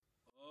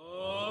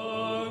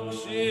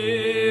All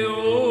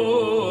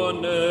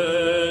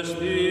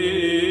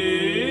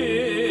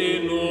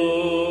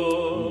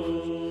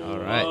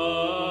right.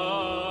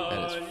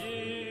 That is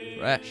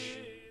fresh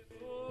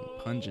and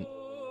pungent.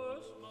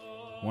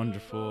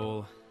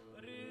 Wonderful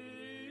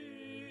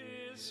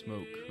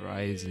smoke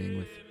rising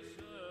with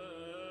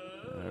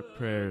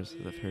prayers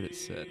that I've heard it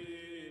said.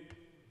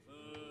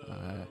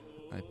 I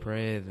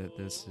pray that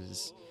this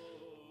is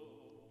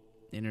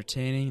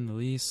entertaining, the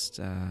least,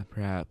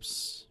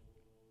 perhaps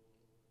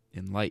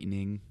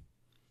enlightening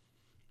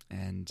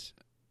and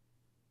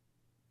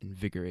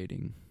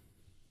invigorating.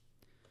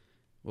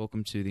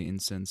 Welcome to the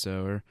Incense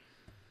Hour.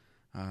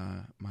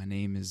 My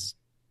name is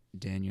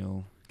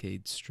Daniel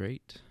Cade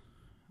Strait.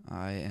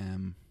 I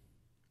am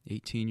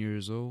 18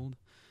 years old,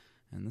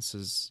 and this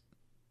is,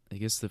 I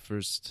guess,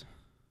 it's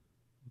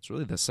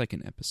really the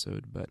second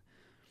episode, but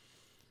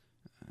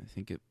I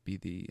think it'd be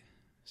the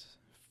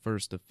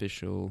first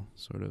official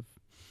sort of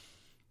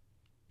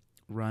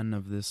run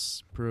of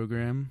this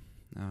program.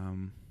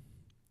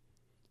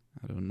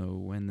 I don't know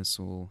when this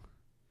will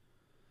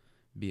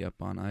be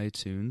up on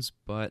iTunes,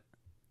 but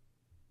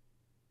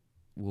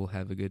we'll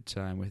have a good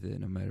time with it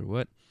no matter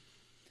what.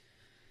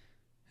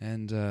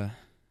 And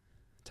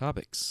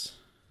topics.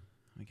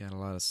 I got a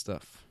lot of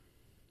stuff.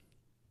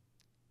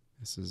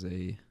 This is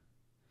a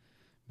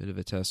bit of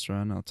a test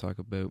run. I'll talk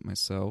about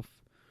myself,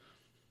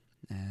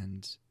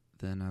 and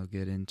then I'll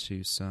get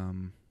into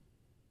some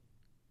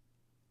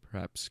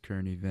perhaps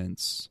current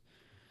events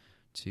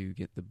to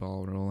get the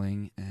ball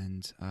rolling,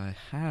 and I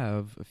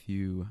have a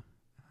few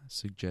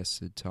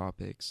suggested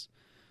topics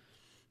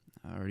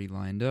already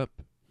lined up,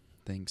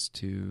 thanks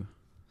to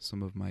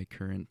some of my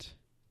current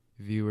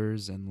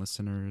viewers and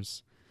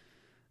listeners.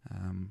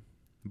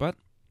 But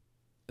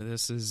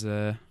this is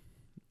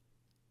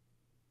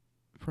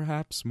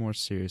perhaps more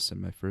serious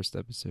than my first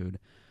episode.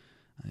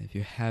 If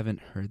you haven't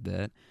heard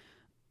that,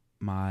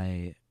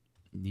 my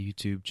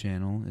YouTube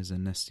channel is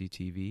Anesti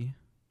TV,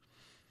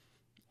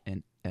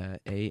 and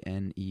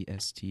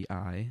ANESTI,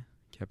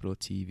 capital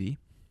TV.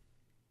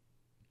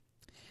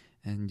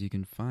 And you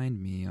can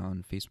find me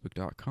on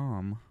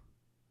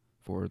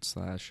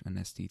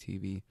Facebook.com/Anesti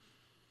TV.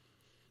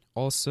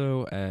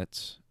 Also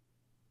at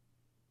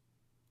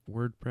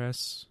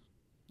WordPress,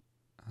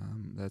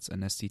 that's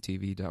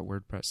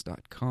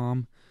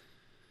anestitv.wordpress.com.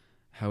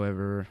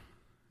 However,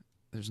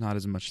 there's not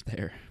as much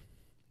there.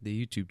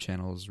 The YouTube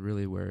channel is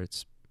really where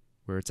it's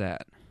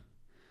at.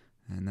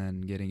 And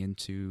then getting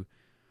into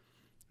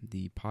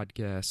the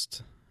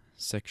podcast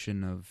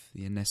section of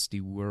the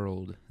Anesti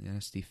world, the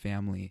Anesti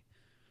family.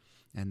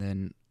 And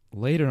then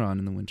later on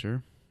in the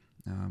winter,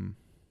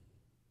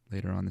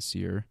 later on this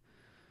year,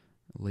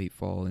 late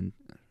fall and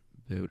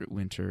about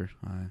winter,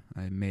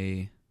 I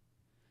may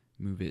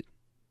move it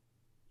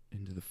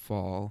into the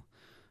fall.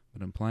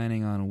 But I'm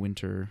planning on a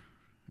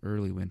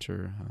early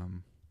winter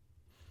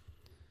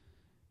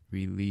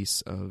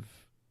release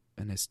of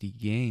Anesti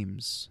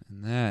games,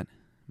 and that,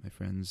 my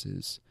friends,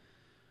 is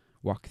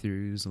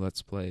walkthroughs,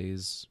 let's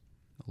plays,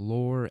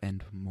 lore,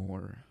 and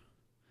more.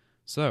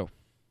 So,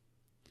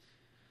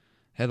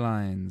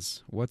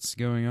 headlines. What's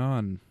going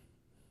on?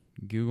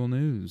 Google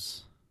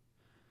News.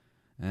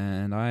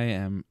 And I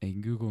am a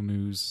Google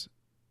News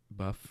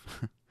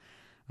buff.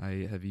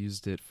 I have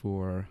used it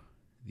for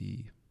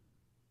the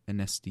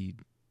Anesti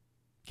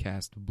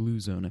cast Blue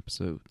Zone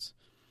episodes.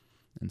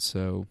 And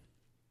so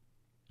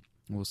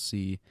we'll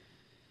see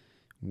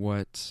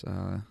what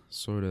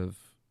sort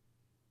of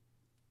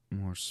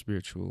more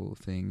spiritual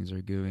things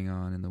are going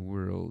on in the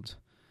world.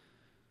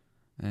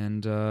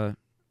 And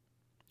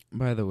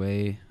by the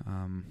way,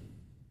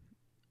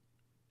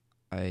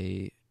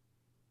 I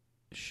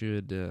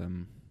should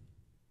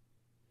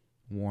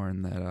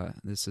warn that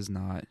this is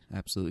not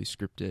absolutely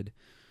scripted.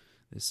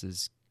 This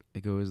is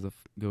a go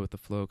with the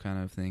flow kind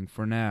of thing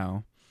for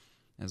now.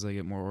 As I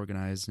get more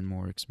organized and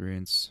more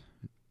experience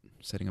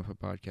setting up a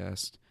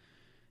podcast,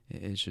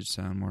 it should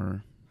sound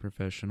more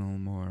professional,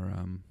 more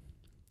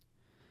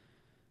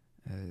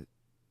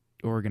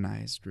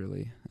organized,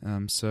 really.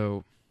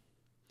 So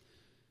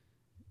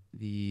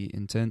the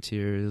intent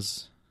here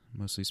is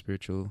mostly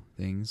spiritual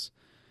things,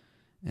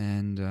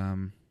 and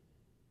the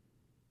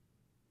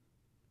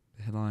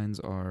headlines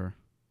are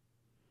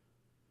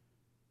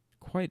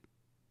quite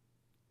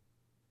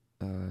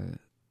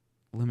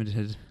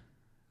limited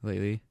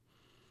lately.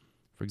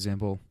 For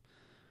example,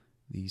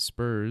 the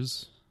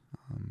Spurs,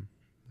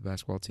 the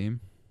basketball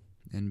team,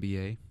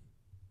 NBA,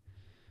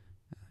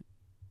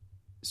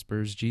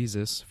 Spurs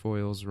Jesus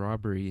foils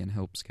robbery and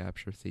helps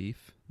capture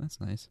thief. That's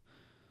nice.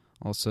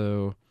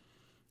 Also,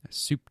 a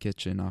soup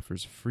kitchen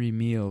offers free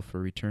meal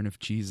for Return of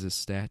Jesus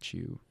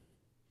statue.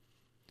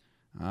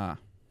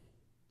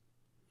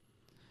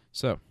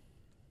 So,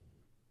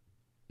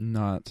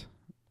 not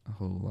a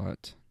whole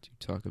lot to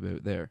talk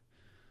about there.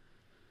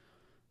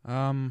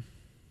 I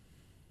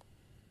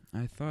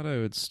thought I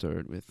would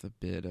start with a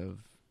bit of...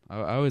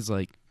 I always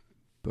like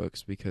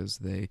books because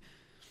they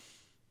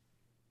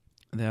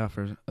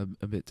offer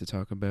a bit to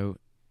talk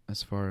about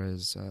as far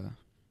as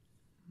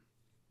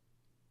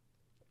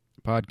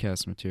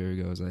podcast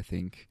material goes, I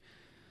think.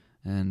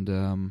 And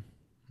in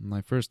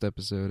my first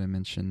episode, I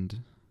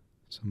mentioned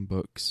some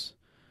books.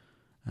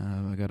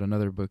 I got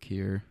another book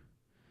here,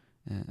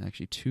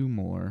 actually 2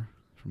 more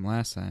from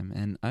last time,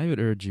 and I would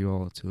urge you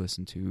all to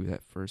listen to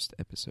that first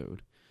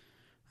episode.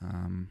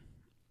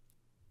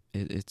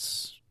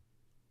 It's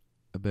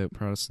about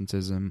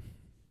Protestantism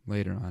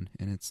later on,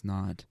 and it's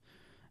not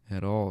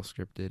at all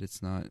scripted.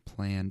 It's not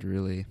planned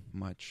really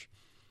much,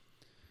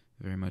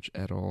 very much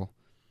at all.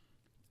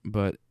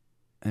 But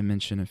I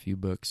mention a few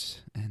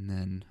books, and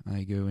then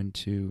I go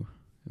into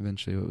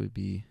eventually what would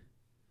be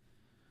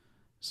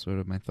sort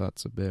of my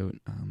thoughts about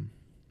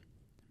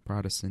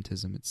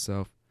Protestantism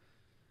itself.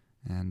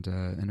 And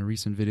in a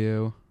recent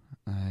video,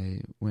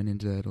 I went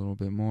into that a little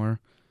bit more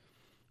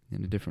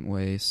in a different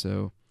way,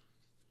 so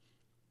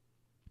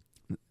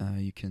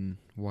you can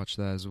watch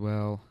that as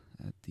well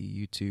at the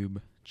YouTube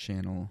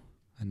channel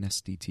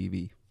Anesti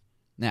TV.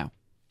 Now,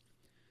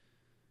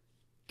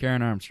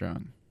 Karen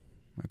Armstrong,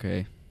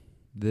 okay,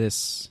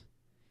 this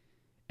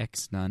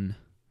ex-nun,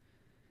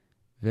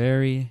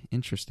 very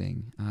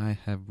interesting. I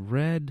have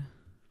read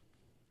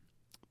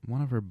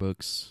one of her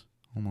books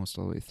almost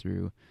all the way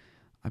through.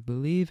 I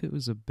believe it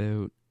was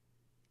about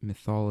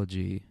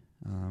mythology,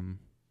 and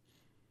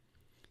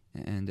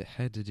it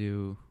had to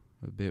do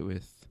a bit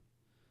with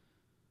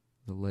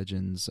the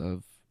legends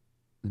of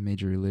the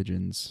major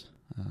religions.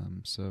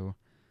 And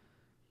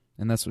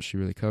that's what she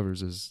really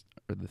covers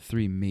are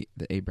the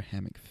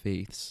Abrahamic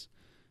faiths.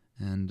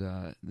 And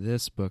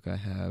this book I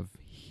have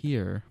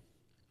here,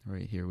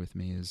 right here with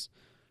me, is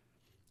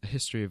A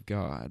History of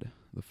God,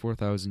 the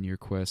 4,000-year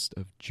quest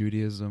of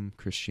Judaism,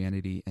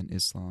 Christianity, and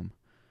Islam.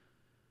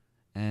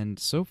 And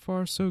so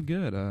far, so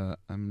good.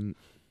 I'm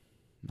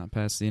not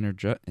past the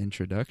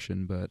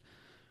introduction, but,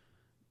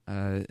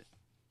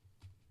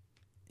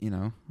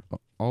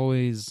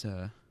 always,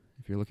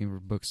 if you're looking for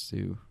books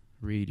to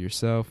read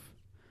yourself,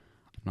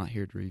 I'm not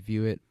here to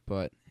review it,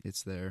 but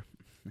it's there.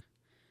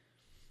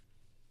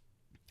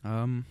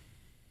 And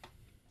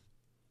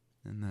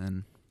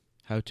then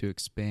How to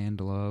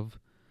Expand Love,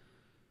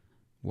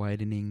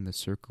 Widening the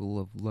Circle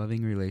of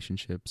Loving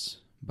Relationships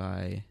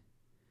by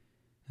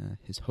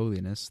His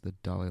Holiness, the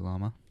Dalai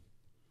Lama.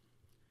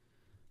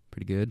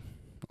 Pretty good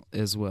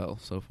as well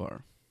so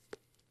far.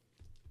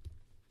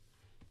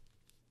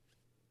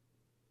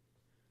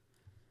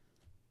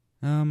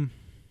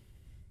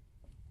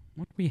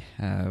 What we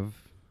have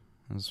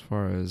as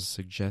far as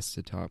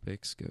suggested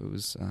topics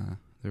goes,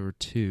 there were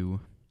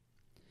 2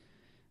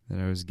 that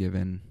I was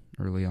given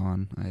early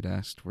on. I had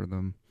asked for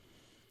them,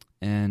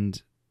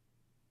 and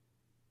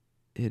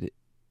I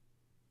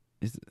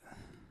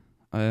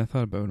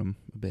thought about them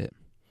a bit.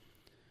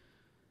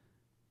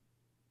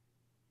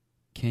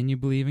 Can you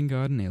believe in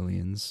God and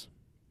aliens?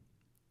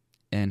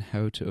 And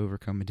how to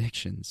overcome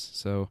addictions.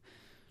 So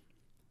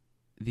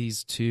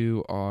these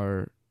 2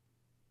 are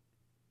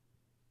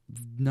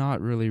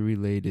not really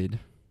related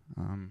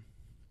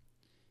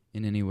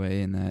in any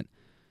way, in that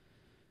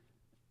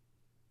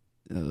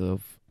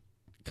of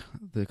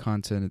the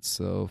content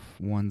itself.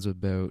 One's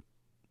about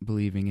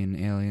believing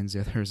in aliens,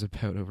 the other is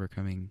about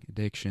overcoming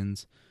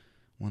addictions.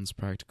 One's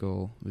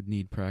practical, would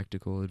need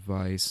practical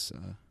advice,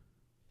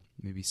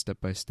 maybe step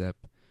by step,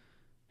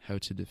 how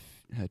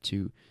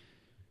to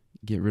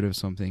get rid of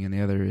something, and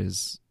the other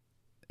is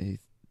a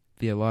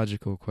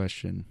theological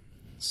question.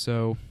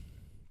 So,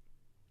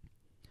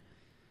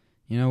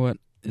 you know what?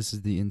 This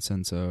is the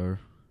Incense Hour.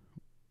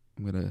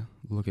 I'm going to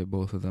look at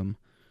both of them,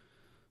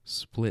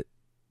 split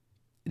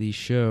the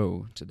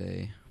show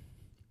today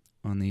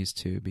on these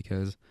 2,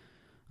 because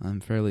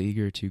I'm fairly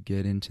eager to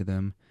get into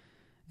them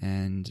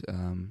and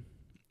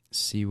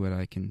see what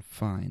I can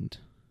find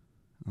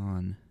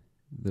on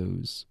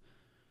those.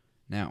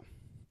 Now,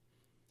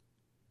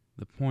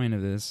 the point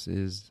of this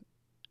is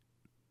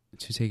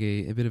to take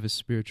a bit of a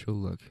spiritual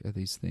look at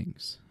these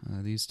things.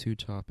 These 2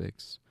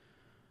 topics,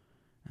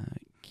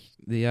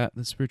 the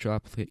spiritual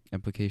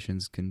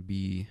applications can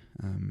be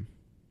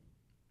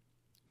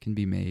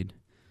made.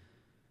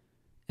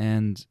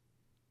 And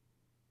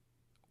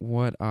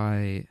what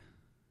I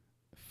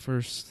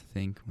first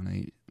think when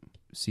I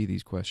see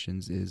these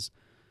questions is,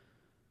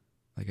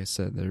 like I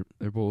said,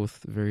 they're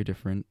both very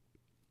different.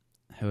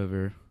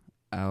 However,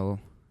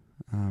 I'll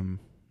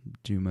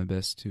do my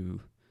best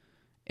to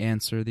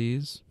answer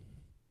these.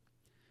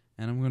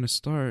 And I'm going to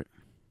start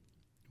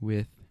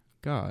with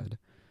God.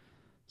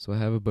 So I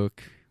have a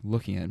book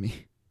looking at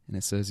me, and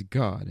it says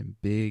God in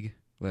big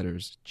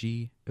letters,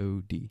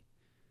 G-O-D.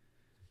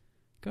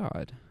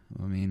 God.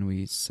 I mean,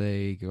 we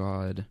say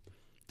God,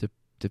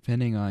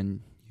 depending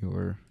on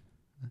your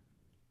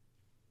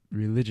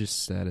religious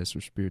status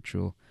or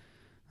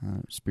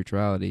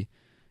spirituality,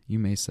 you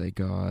may say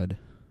God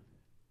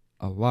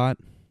a lot,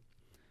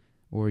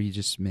 or you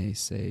just may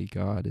say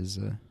God is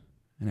an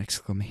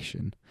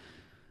exclamation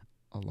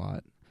a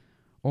lot,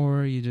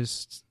 or you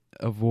just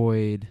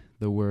avoid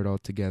the word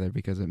altogether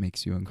because it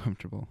makes you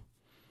uncomfortable.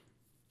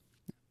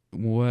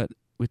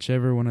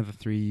 Whichever one of the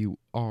 3 you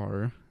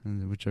are,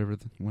 and whichever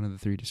one of the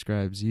 3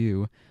 describes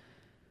you,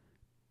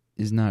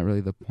 is not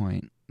really the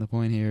point. The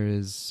point here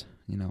is,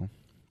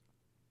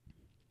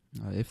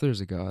 if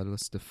there's a God,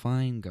 let's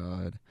define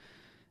God,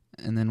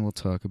 and then we'll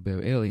talk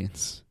about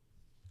aliens.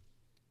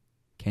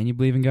 Can you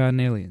believe in God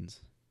and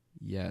aliens?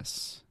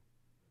 Yes.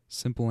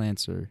 Simple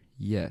answer,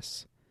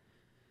 yes.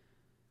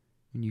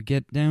 When you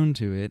get down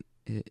to it,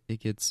 it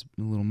gets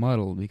a little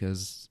muddled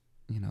because,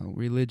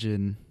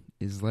 religion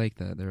is like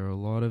that. There are a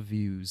lot of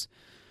views,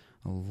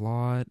 a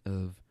lot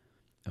of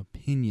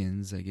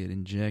opinions that get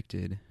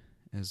injected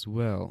as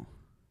well.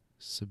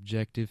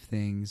 Subjective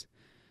things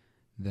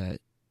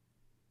that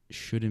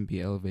shouldn't be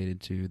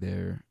elevated to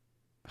their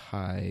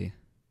high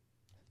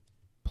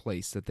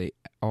place that they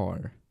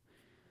are.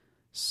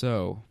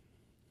 So,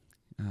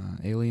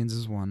 aliens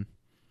is one.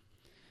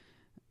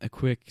 A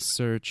quick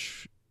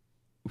search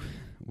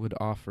would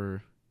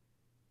offer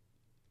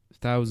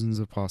thousands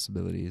of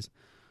possibilities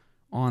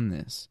on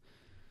this.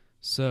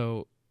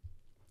 So,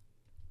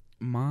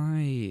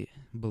 my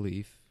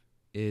belief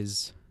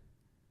is,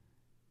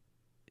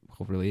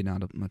 well, really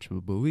not much of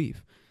a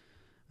belief.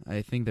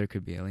 I think there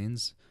could be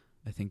aliens.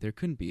 I think there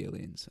couldn't be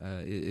aliens.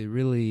 It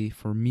really,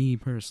 for me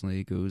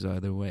personally, goes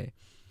either way.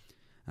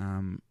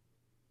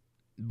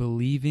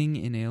 Believing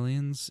in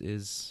aliens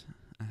is,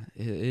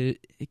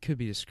 it could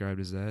be described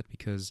as that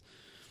because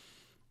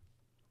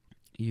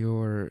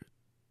you're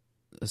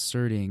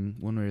asserting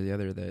one way or the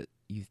other that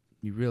you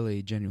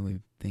really genuinely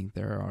think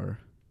there are,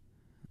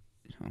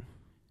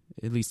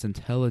 at least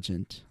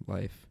intelligent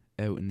life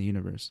out in the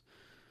universe.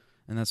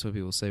 And that's what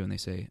people say when they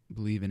say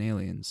believe in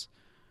aliens.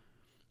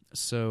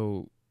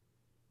 So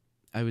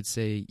I would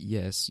say,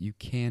 yes, you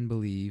can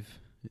believe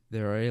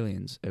there are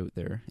aliens out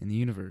there in the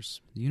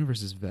universe. The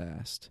universe is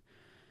vast.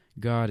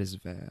 God is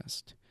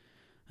vast.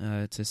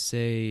 To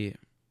say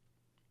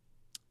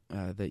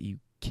that you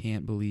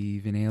can't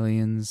believe in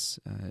aliens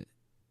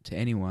to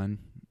anyone,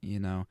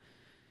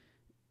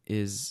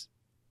 is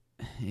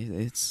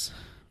it's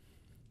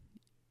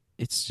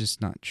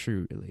just not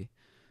true, really.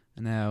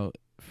 Now,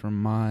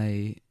 from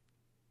my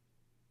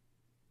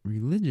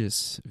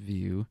religious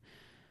view,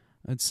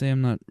 I'd say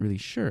I'm not really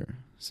sure.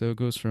 So it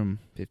goes from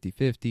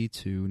 50-50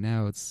 to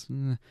now it's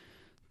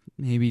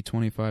maybe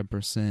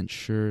 25%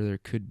 sure there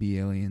could be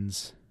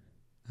aliens.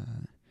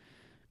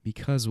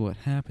 Because what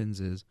happens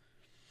is,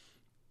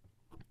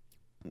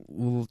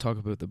 we'll talk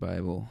about the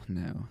Bible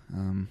now.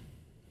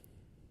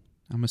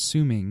 I'm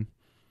assuming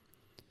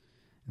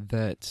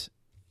that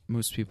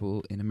most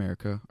people in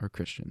America are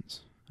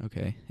Christians.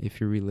 Okay,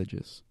 if you're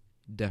religious,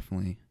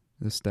 definitely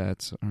the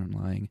stats aren't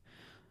lying.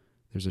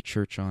 There's a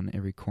church on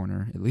every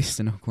corner, at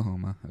least in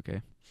Oklahoma.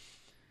 Okay,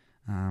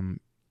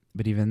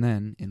 but even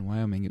then, in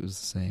Wyoming, it was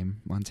the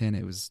same. Montana,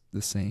 it was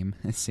the same.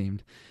 It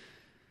seemed.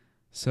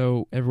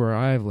 So everywhere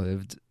I've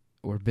lived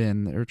or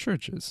been, there are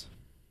churches,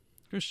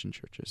 Christian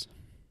churches.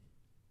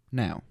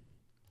 Now,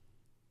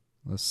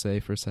 let's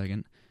say for a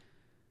second,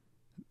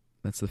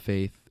 that's the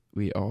faith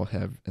we all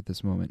have at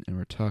this moment, and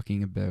we're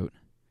talking about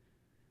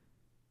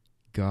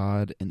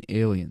God and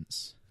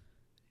aliens.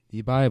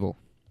 The Bible.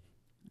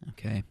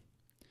 Okay.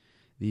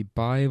 The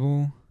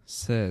Bible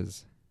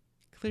says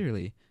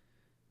clearly,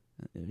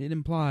 it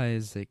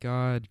implies that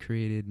God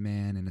created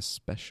man in a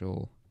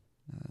special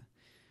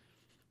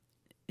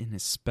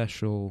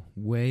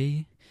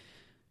way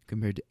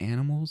compared to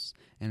animals,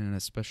 and in a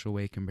special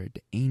way compared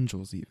to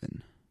angels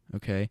even.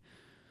 Okay?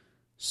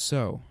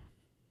 So,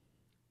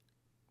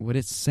 what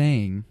it's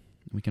saying,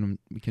 we can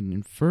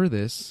infer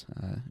this,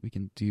 we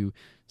can do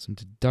some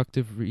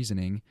deductive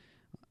reasoning,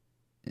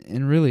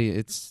 and really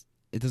it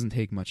doesn't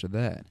take much of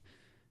that.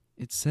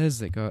 It says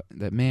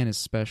that man is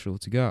special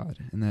to God,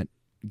 and that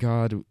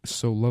God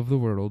so loved the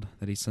world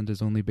that he sent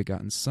his only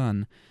begotten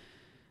Son,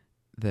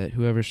 that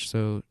whoever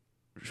shall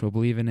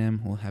believe in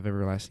him will have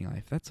everlasting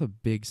life. That's a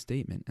big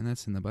statement, and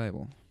that's in the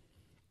Bible.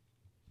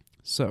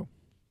 So,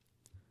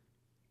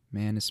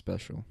 man is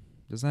special.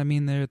 Does that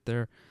mean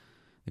that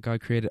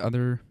God created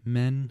other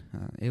men,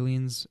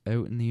 aliens,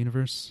 out in the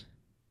universe?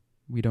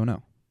 We don't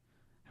know.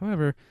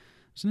 However,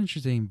 there's an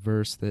interesting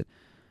verse that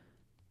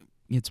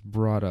gets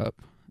brought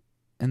up,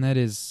 and that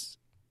is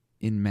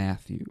in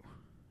Matthew.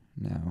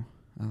 Now,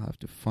 I'll have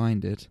to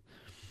find it.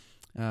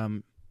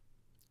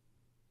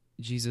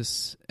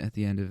 Jesus, at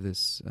the end of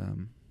this,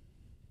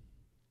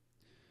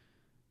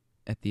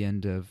 at the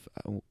end of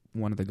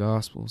one of the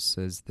Gospels,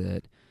 says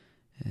that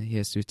he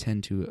has to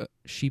attend to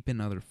sheep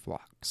and other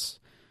flocks,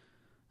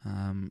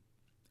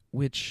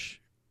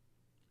 which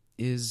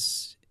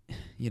is,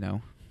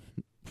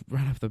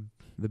 right off the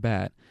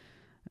bat,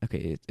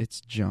 okay,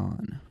 it's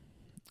John,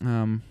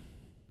 and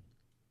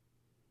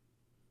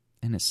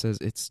it says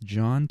it's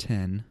John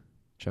 10,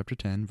 chapter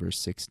 10, verse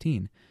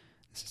 16.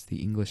 This is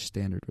the English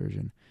Standard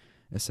Version.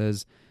 It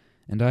says,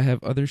 "And I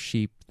have other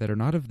sheep that are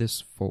not of this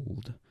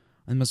fold.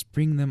 I must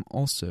bring them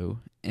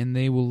also, and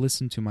they will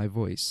listen to my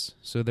voice.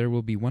 So there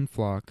will be one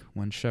flock,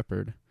 one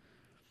shepherd."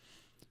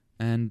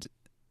 And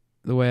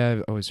the way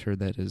I've always heard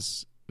that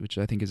is, which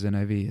I think is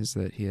NIV, is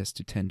that he has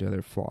to tend to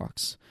other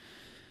flocks.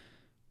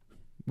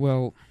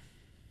 Well,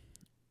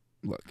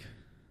 look,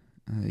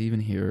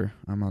 even here,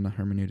 I'm on a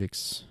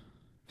hermeneutics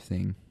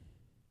thing.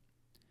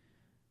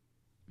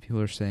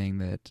 People are saying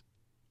that,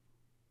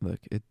 look,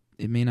 it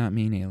may not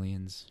mean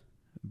aliens.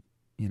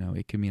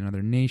 It could mean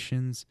other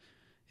nations.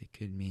 It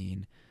could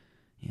mean,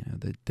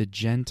 the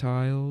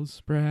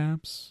Gentiles,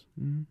 perhaps.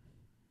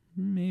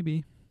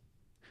 Maybe.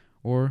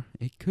 Or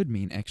it could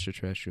mean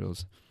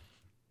extraterrestrials.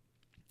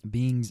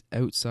 Beings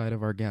outside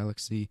of our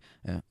galaxy,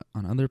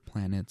 on other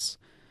planets,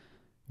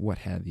 what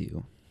have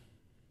you.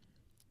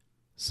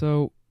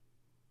 So,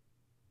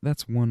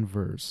 that's one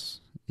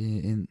verse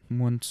in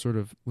one sort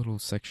of little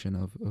section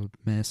of a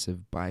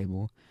massive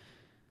Bible.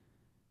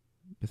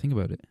 But think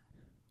about it.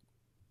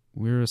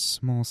 We're a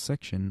small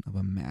section of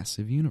a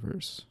massive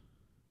universe.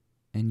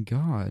 And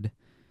God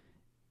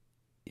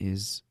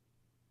is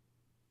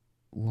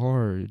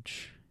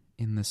large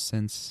in the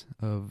sense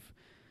of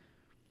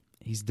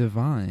He's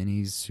divine,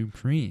 He's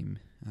supreme.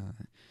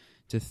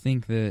 To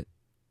think that,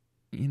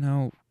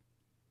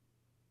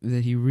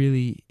 that He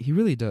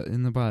really does.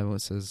 In the Bible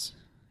it says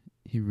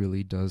He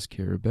really does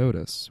care about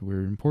us.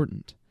 We're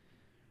important.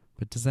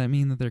 But does that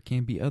mean that there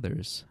can't be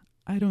others?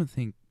 I don't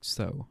think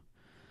so.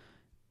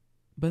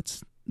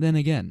 But then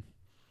again,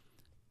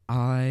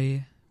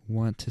 I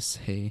want to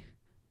say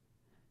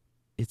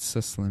it's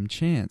a slim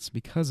chance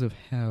because of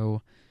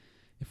how,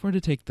 if we're to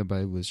take the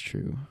Bible as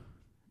true,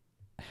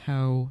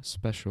 how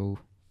special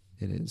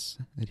it is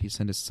that He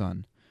sent His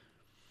Son.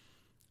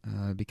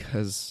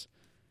 Because,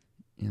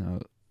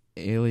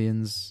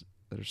 aliens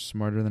that are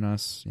smarter than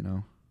us,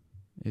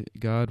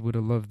 God would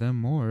have loved them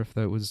more if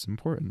that was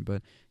important,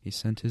 but He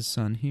sent His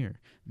Son here.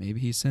 Maybe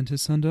He sent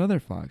His Son to other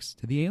flocks,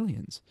 to the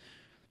aliens.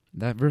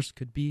 That verse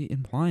could be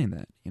implying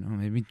that,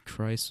 maybe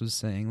Christ was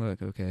saying,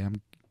 look, okay,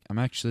 I'm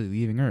actually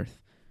leaving Earth.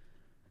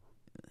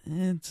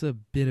 It's a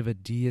bit of a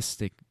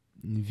deistic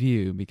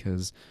view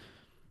because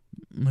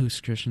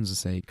most Christians will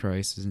say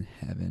Christ is in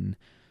heaven.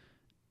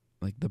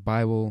 Like the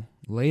Bible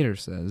later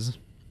says,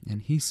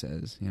 and He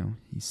says,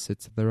 He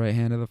sits at the right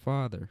hand of the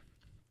Father,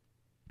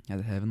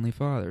 as the Heavenly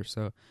Father.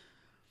 So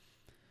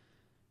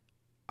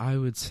I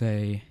would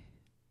say,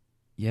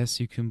 yes,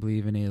 you can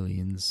believe in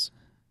aliens,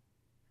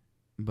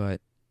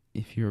 but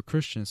if you're a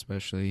Christian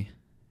especially,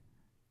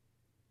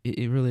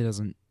 it really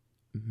doesn't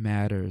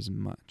matter as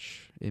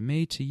much. It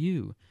may to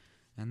you,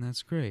 and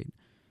that's great.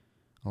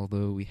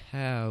 Although we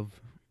have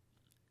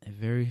a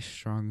very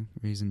strong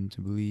reason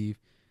to believe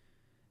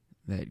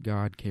that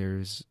God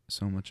cares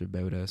so much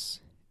about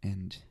us,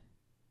 and,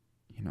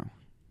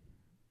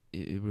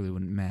 it really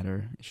wouldn't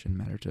matter. It shouldn't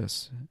matter to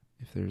us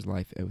if there's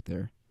life out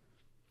there.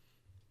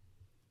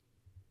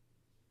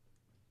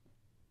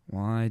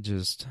 Well, I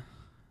just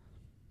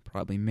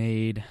probably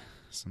made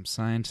some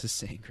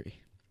scientists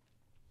angry.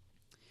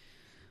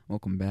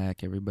 Welcome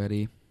back,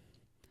 everybody.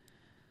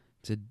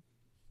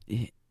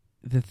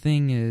 The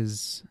thing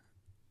is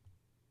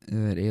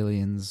that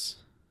aliens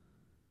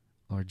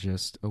are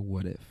just a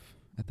what if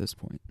at this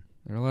point.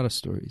 There are a lot of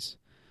stories.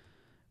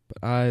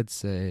 But I'd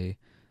say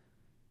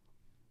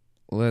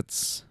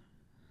let's,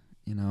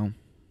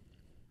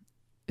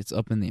 it's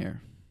up in the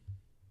air.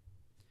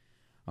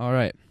 All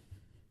right.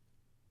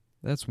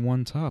 That's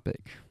one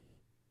topic.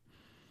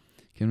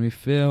 Can we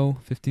fill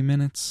 50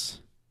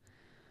 minutes?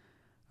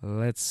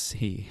 Let's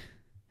see.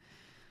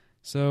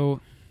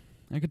 So,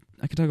 I could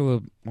talk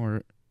a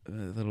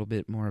little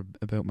bit more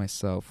about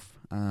myself.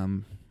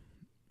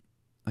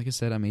 Like I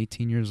said, I'm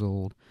 18 years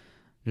old.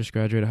 Just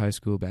graduated high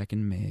school back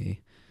in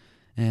May,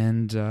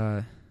 and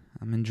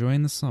I'm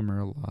enjoying the summer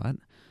a lot.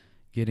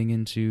 Getting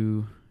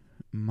into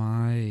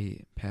my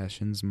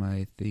passions,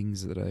 my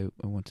things that I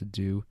want to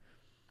do.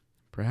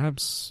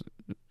 Perhaps,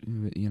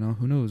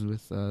 who knows,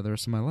 with the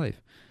rest of my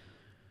life.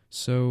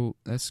 So,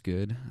 that's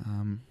good.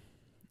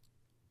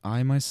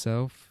 I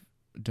myself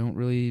don't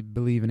really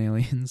believe in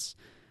aliens.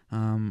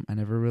 I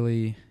never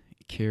really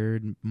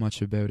cared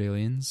much about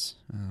aliens.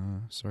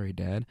 Sorry,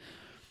 Dad.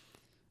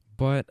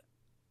 But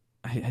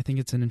I think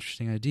it's an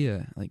interesting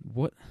idea.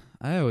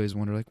 I always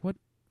wonder, what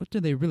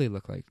do they really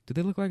look like? Do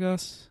they look like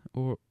us?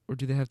 Or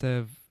do they have to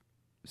have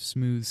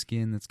smooth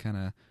skin that's kind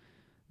of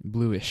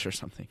bluish or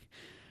something?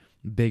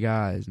 Big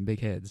eyes and big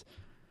heads.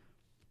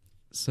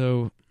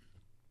 So,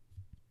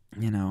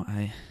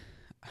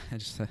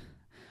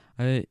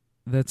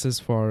 that's as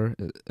far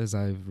as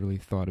I've really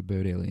thought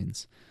about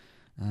aliens.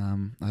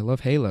 I love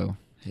Halo.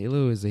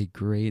 Halo is a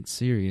great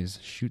series.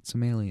 Shoot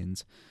some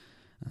aliens.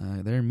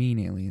 They're mean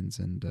aliens,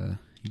 and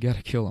you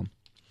gotta kill them.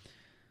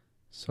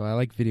 So I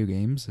like video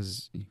games,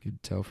 as you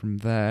could tell from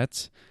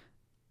that.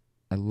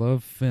 I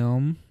love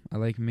film. I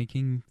like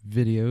making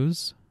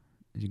videos.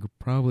 As you could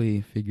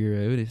probably figure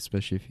out,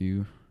 especially if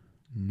you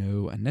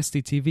know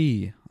Nesty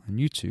TV on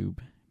YouTube.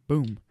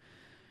 Boom.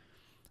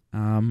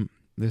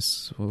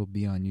 This will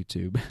be on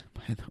YouTube,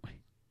 by the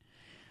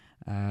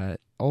way.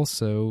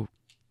 Also,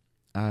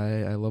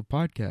 I love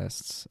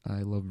podcasts.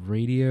 I love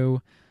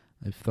radio.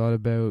 I've thought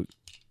about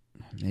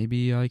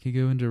maybe I could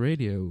go into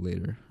radio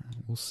later.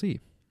 We'll see.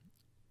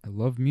 I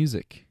love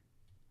music.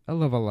 I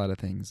love a lot of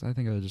things. I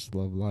think I just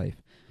love life.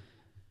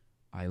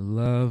 I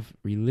love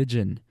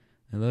religion.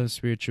 I love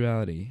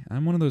spirituality.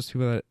 I'm one of those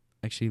people that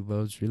actually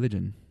loves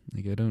religion.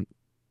 Like, I don't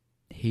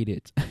hate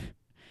it.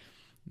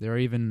 There are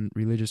even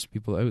religious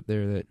people out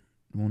there that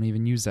won't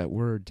even use that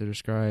word to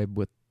describe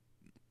what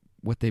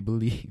they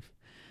believe.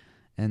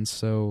 And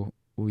so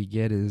what we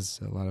get is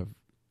a lot of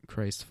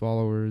Christ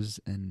followers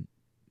and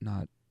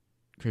not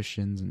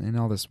Christians, and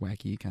all this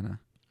wacky kind of,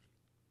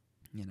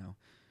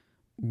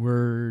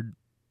 word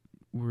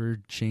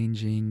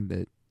changing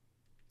that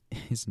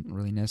isn't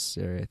really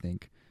necessary, I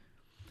think.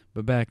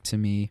 But back to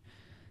me,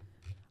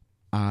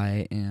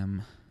 I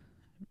am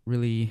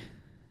really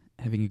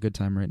having a good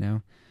time right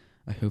now.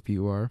 I hope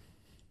you are.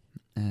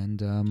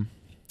 And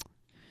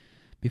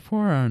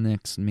before our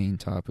next main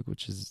topic,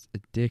 which is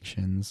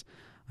addictions,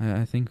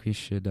 I think we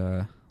should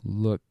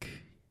look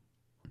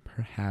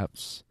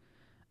perhaps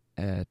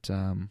at,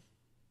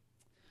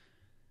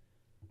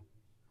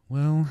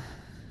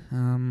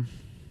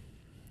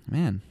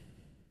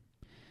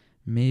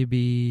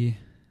 maybe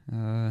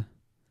a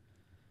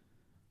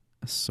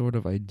sort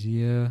of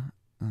idea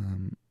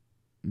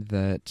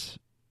that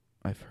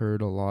I've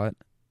heard a lot,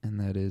 and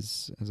that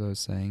is, as I was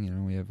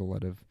saying, we have a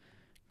lot of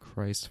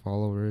Christ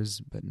followers,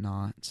 but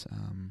not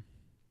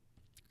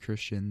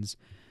Christians,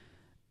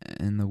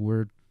 and the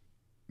word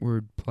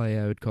play,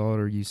 I would call it,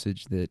 or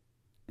usage that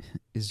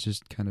is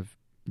just kind of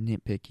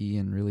nitpicky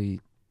and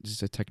really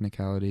just a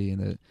technicality,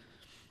 and that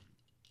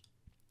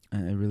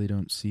I really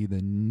don't see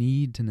the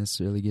need to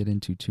necessarily get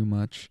into too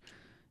much.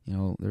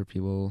 There are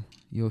people,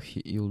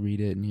 you'll read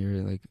it and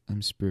hear like,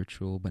 I'm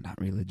spiritual but not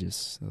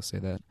religious. They'll say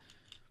that.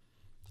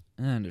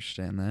 I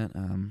understand that.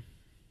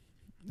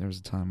 There was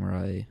a time where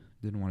I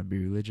didn't want to be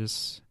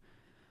religious.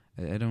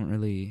 I don't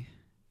really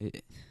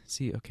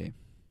okay.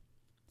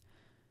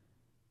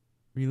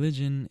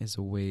 Religion is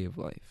a way of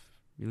life.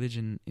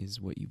 Religion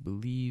is what you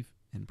believe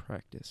and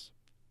practice.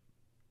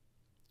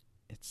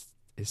 It's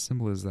as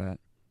simple as that.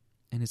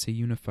 And it's a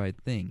unified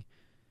thing.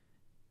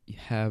 You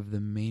have the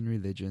main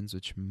religions,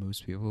 which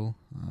most people,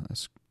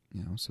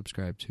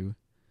 subscribe to. And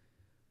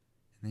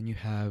then you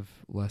have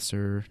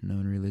lesser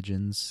known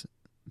religions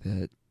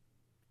that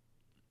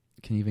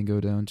can even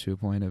go down to a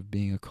point of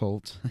being a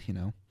cult,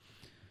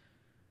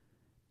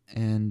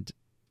 And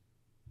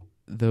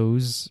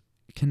those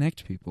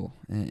connect people.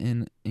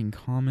 And in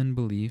common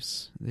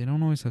beliefs, they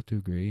don't always have to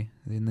agree.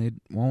 And they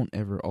won't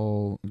ever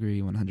all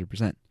agree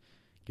 100%.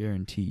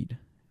 Guaranteed.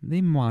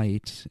 They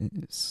might,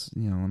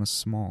 on a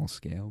small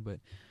scale, but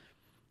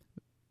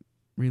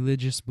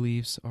religious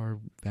beliefs are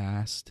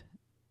vast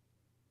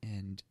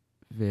and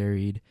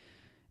varied,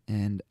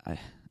 and I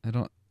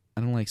don't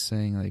like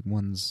saying like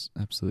one's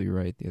absolutely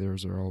right, the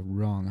others are all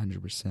wrong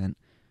 100%.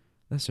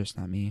 That's just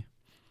not me.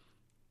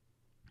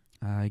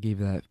 I gave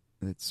that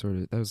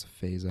was a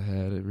phase I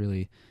had.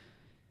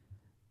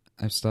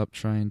 I've stopped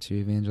trying to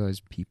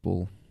evangelize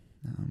people,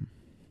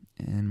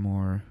 and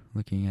more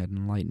looking at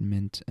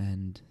enlightenment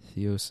and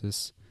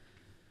theosis.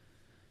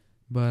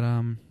 But,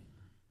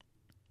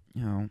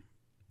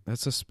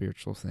 that's a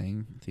spiritual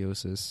thing.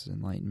 Theosis,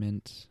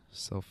 enlightenment,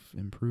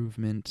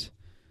 self-improvement,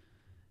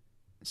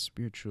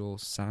 spiritual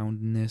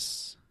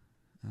soundness,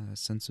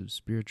 sense of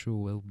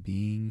spiritual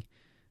well-being.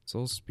 It's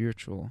all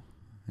spiritual.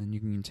 And you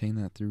can attain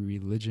that through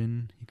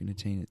religion. You can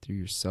attain it through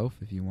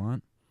yourself if you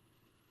want.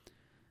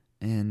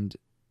 And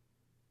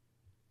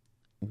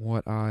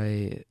what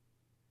I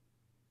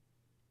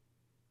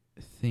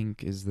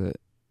think is that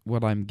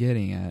what I'm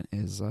getting at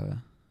is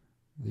the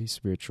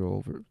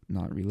spiritual,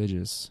 not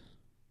religious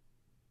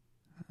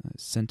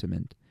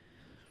sentiment.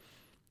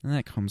 And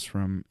that comes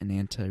from an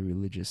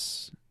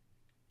anti-religious,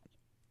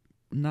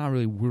 not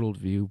really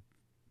worldview,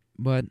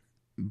 but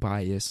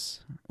bias,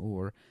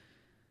 or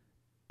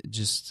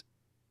just,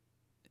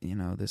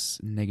 this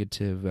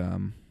negative,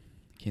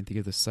 can't think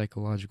of the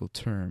psychological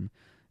term,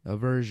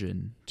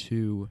 aversion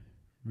to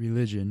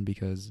religion,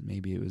 because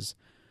maybe it was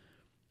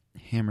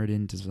hammered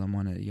into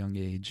someone at a young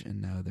age,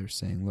 and now they're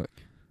saying, look,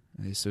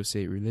 I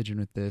associate religion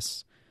with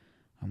this,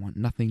 I want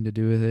nothing to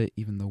do with it,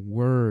 even the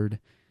word,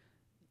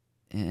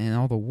 and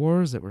all the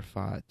wars that were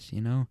fought, I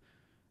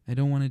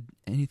don't want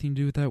anything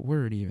to do with that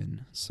word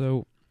even.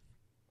 So,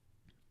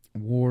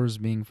 wars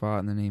being fought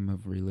in the name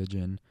of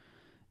religion,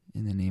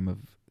 in the name of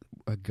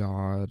a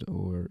god,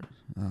 or,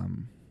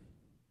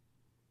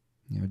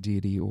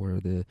 deity, or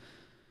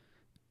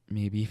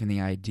maybe even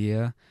the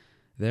idea.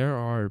 There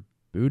are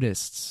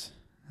Buddhists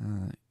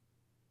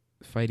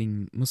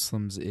fighting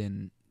Muslims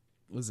in,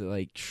 was it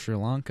like Sri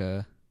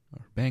Lanka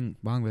or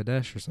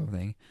Bangladesh or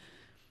something,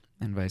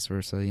 and vice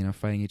versa,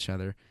 fighting each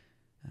other,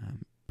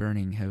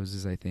 burning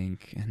houses, I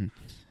think, and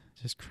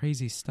just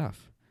crazy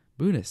stuff.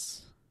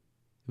 Buddhist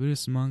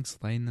monks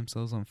lighting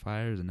themselves on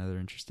fire is another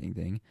interesting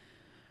thing.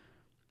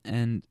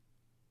 And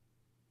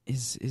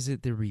is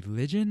it the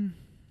religion?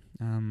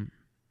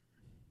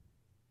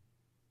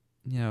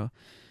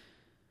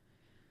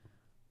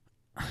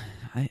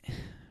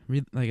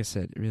 Like I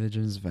said,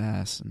 religion is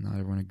vast, and not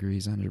everyone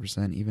agrees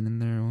 100%, even in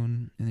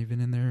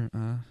their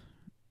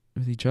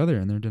with each other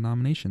and their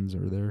denominations,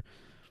 or their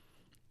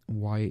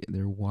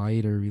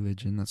wider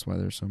religion. That's why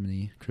there's so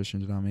many Christian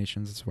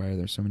denominations. That's why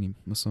there's so many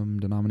Muslim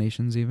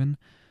denominations even.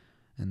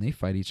 and they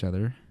fight each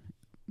other,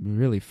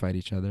 really fight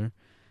each other.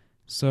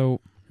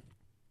 So,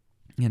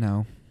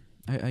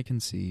 I can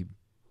see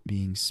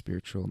being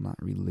spiritual, not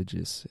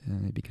religious,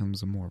 and it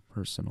becomes a more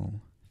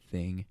personal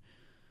thing.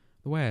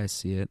 The way I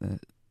see it,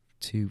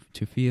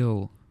 to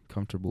feel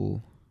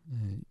comfortable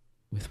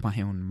with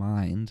my own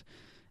mind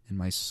and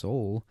my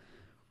soul,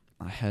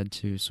 I had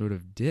to sort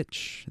of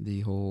ditch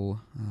the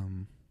whole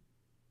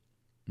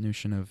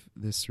notion of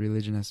this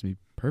religion has to be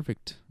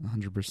perfect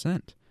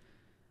 100%.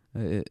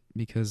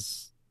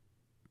 Because,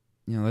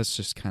 that's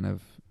just kind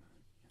of,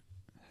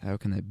 how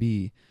can that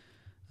be?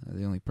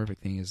 The only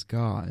perfect thing is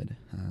God.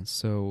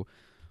 So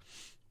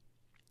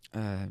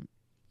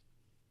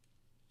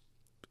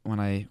when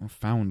I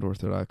found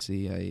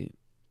Orthodoxy,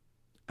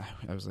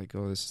 I was like,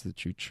 oh, this is the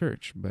true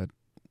church. But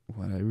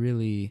what I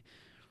really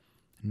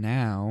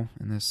now,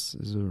 and this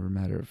is a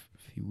matter of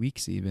a few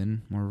weeks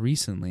even, more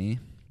recently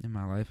in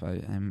my life,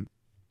 I'm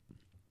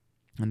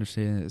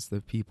understanding it's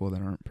the people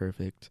that aren't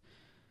perfect.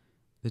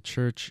 The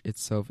church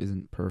itself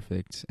isn't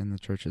perfect, and the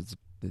church is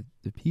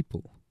the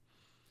people.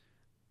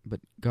 But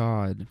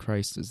God,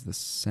 Christ, is the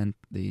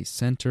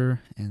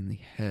center and the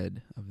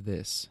head of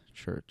this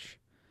church.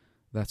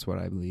 That's what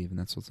I believe, and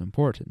that's what's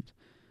important.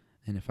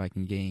 And if I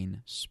can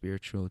gain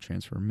spiritual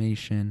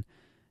transformation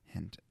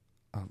and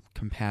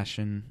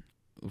compassion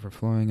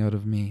overflowing out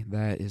of me,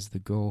 that is the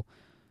goal.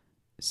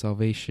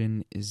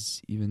 Salvation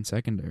is even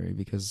secondary,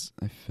 because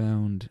I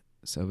found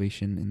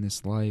salvation in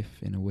this life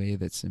in a way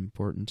that's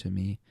important to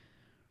me.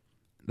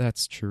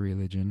 That's true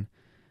religion,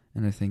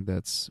 and I think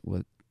that's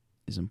what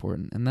is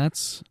important. And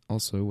that's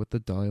also what the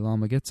Dalai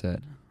Lama gets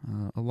at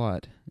a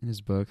lot in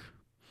his books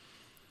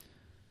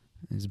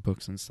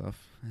and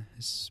stuff,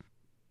 his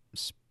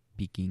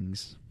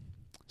speakings.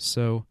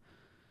 So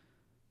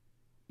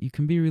you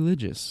can be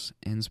religious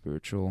and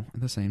spiritual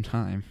at the same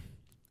time.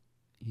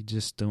 You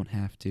just don't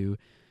have to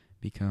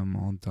become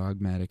all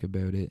dogmatic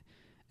about it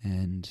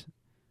and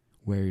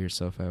wear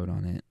yourself out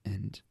on it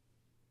and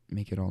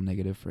make it all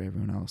negative for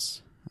everyone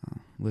else.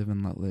 Live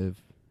and let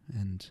live,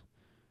 and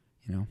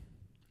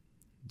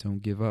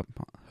don't give up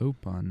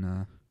hope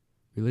on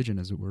religion,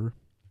 as it were.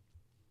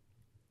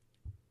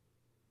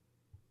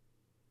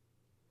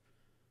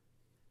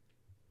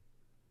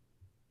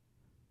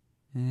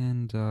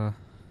 And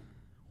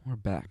we're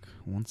back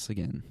once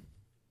again.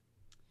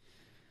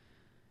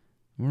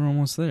 We're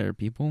almost there,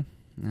 people.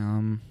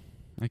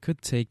 I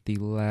could take the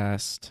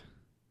last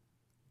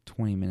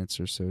 20 minutes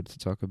or so to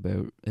talk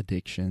about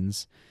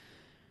addictions,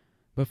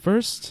 but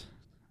first,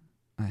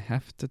 I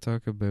have to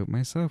talk about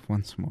myself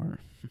once more.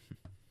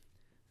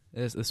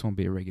 This won't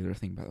be a regular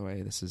thing, by the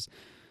way. This is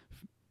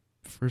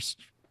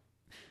first,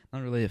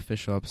 not really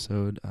official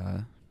episode,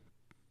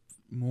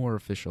 more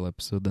official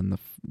episode than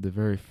the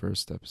very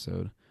first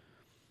episode.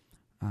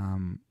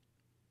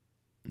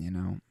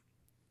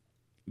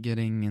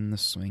 Getting in the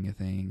swing of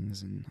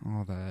things and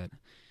all that.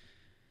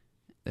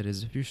 That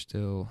is, if you're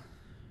still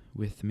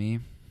with me,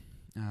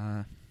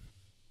 I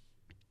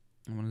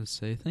wanted to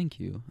say thank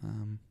you.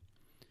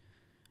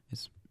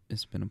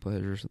 It's been a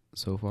pleasure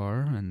so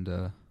far, and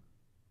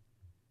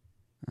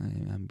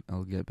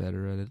I'll get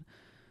better at it.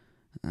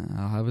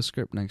 I'll have a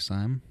script next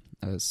time,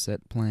 a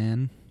set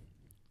plan,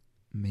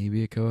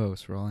 maybe a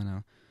co-host for all I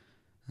know.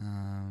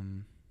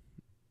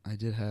 I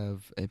did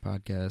have a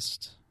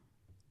podcast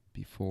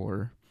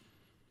before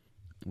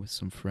with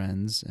some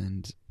friends,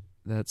 and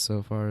that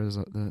so far is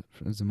at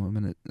the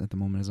moment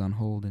is on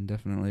hold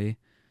indefinitely.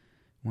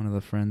 One of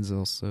the friends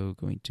also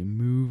going to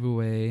move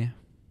away,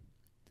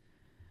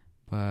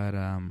 but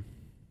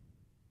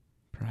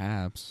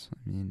perhaps,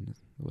 the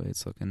way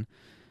it's looking,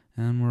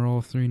 and we're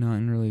all three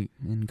not really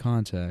in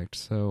contact,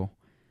 so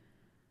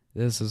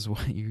this is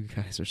what you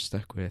guys are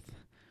stuck with.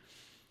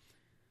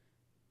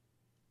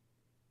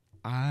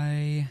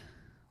 I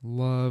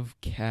love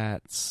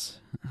cats.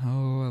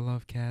 Oh, I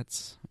love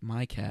cats.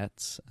 My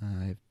cats.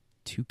 I have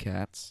 2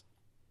 cats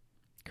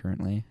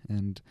currently,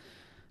 and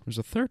there's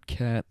a third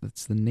cat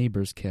that's the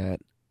neighbor's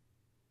cat.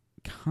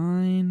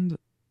 Kind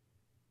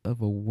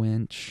of a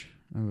wench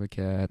of a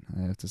cat,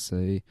 I have to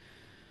say.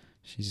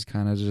 She's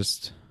kind of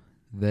just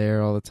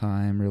there all the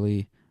time,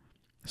 really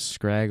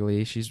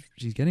scraggly. She's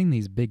getting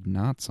these big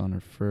knots on her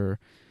fur.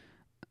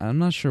 I'm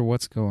not sure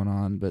what's going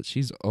on, but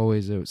she's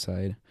always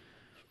outside.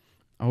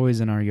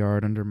 Always in our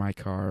yard, under my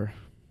car,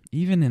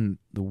 even in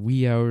the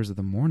wee hours of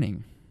the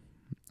morning.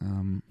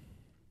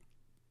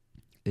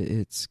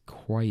 It's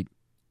quite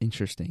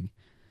interesting.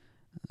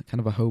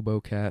 Kind of a hobo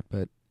cat,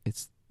 but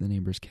it's the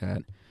neighbor's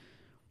cat.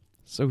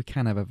 So we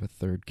kind of have a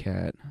third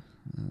cat,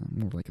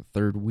 more like a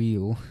third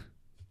wheel.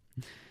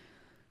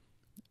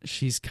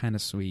 She's kind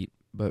of sweet,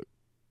 but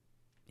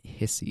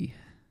hissy.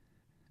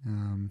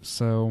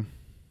 So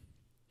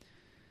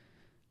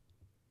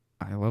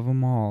I love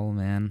them all,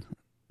 man.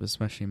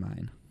 Especially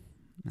mine.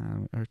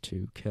 Our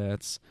 2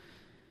 cats.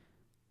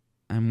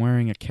 I'm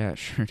wearing a cat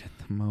shirt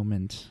at the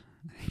moment,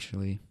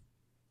 actually.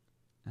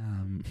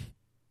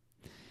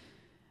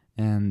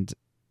 And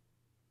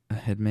I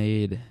had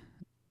made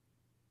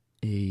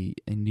a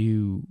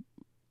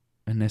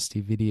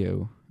nasty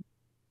video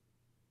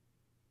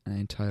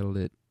entitled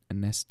it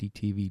An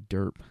SDTV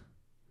Derp.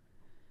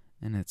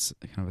 And it's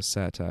kind of a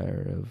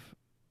satire of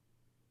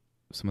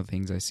some of the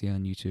things I see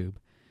on YouTube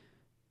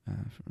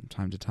from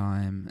time to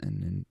time,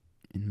 and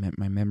in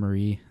my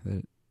memory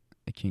that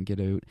I can't get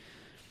out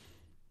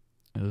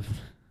of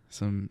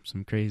some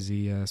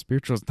crazy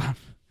spiritual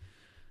stuff.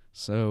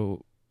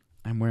 So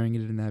I'm wearing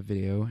it in that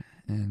video,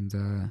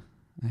 and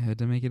I had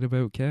to make it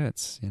about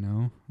cats, you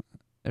know.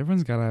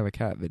 Everyone's got to have a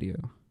cat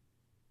video.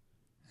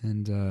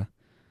 And that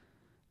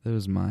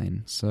was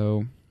mine.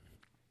 So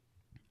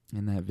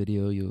in that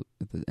video,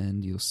 at the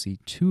end, you'll see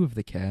two of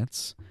the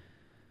cats.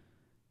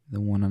 The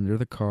one under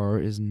the car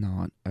is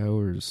not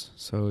ours.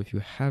 So if you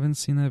haven't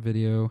seen that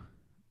video,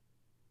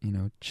 you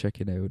know, check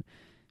it out.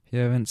 If you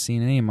haven't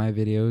seen any of my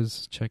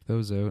videos, check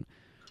those out.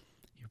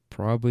 You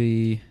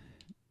probably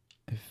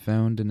have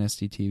found an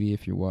SDTV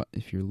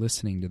if you're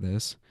listening to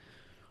this.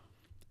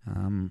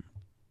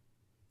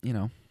 You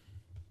know,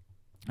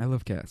 I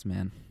love cats,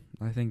 man.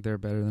 I think they're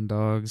better than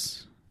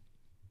dogs.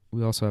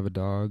 We also have a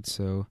dog,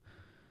 so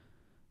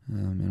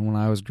and when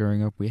I was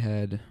growing up, we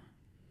had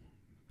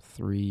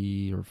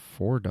 3 or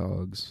 4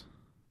 dogs.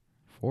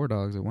 4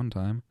 dogs at one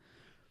time.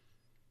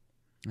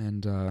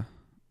 And I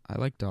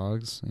like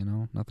dogs, you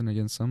know, nothing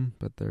against them,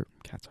 but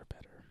cats are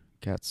better.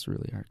 Cats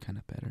really are kind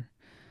of better,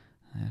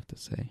 I have to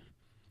say.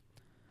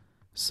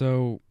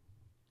 So,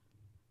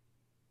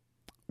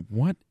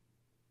 what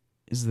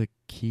is the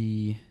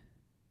key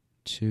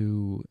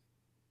to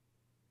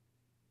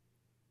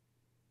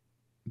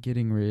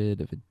getting rid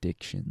of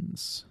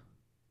addictions?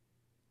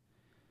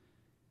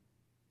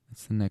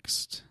 That's the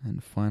next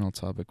and final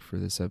topic for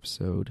this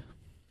episode.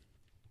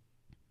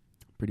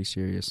 Pretty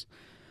serious.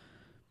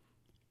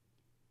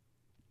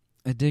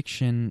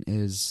 Addiction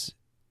is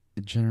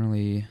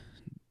generally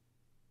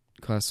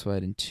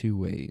classified in 2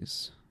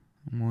 ways.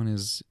 One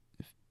is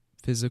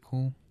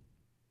physical,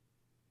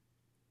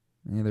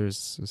 and the other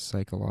is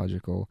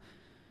psychological.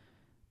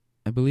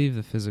 I believe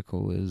the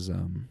physical is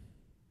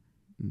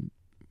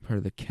part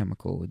of the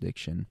chemical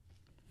addiction.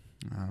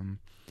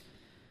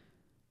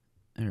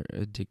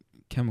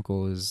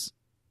 Chemical is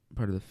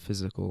part of the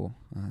physical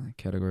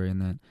category in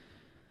that.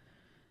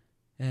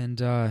 And,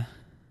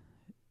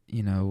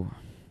 you know,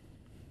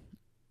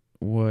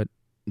 what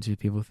do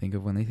people think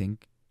of when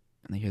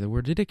they hear the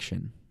word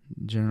addiction?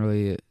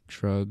 Generally,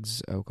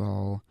 drugs,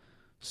 alcohol,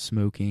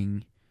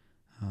 smoking,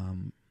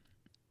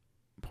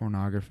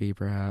 pornography,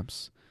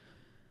 perhaps.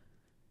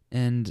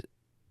 And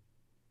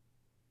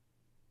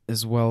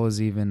as well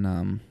as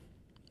even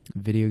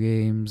video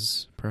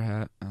games,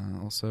 perhaps,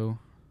 also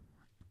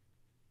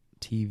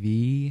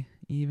TV,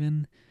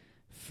 even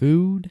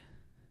food.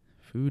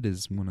 Food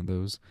is one of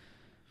those.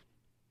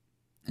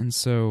 And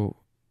so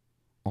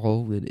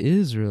all it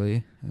is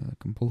really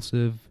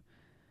compulsive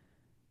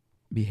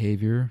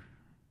behavior,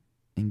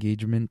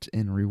 engagement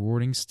in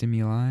rewarding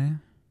stimuli,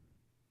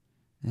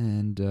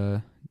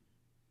 and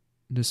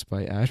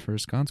despite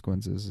adverse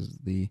consequences is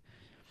the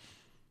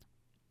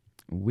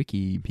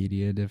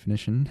Wikipedia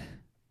definition.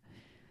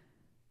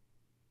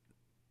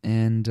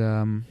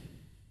 And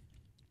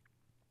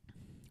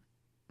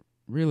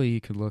really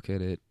you could look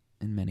at it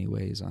in many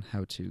ways on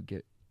how to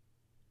get,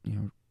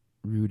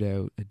 root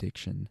out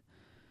addiction.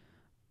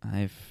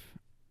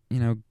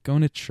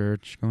 Going to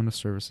church, going to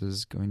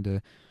services, going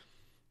to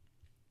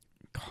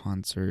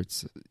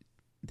concerts,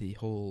 the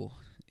whole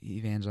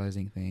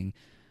evangelizing thing.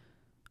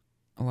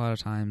 A lot of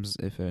times,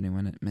 if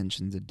anyone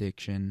mentions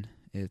addiction,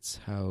 it's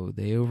how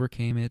they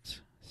overcame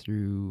it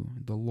through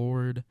the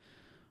Lord,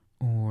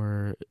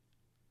 or,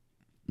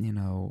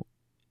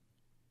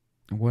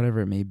 whatever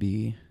it may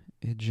be.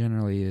 It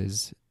generally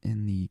is,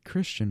 in the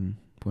Christian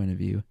point of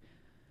view,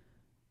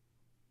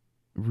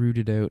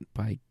 rooted out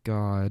by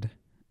God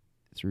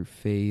through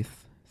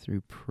faith,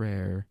 through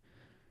prayer,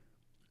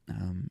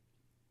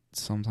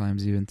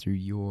 sometimes even through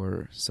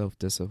your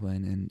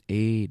self-discipline and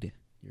aid.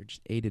 You're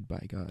just aided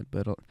by God.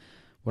 But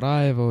what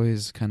I've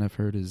always kind of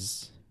heard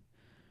is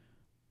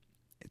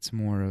it's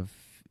more of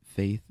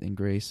faith and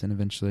grace, and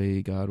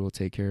eventually God will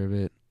take care of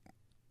it,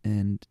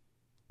 and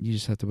you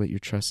just have to put your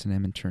trust in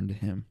Him and turn to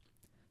Him.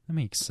 That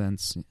makes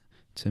sense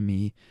to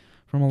me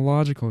from a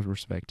logical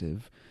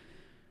perspective.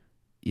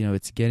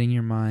 It's getting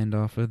your mind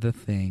off of the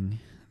thing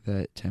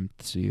that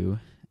tempts you,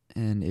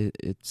 and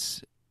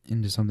it's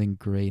into something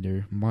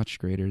greater, much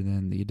greater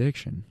than the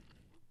addiction.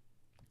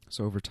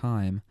 So over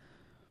time,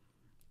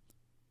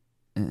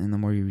 and the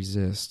more you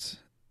resist,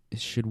 it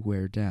should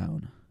wear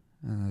down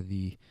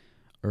the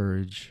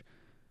urge.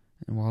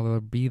 And while they'll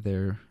be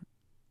there,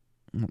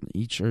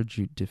 each urge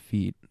you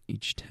defeat,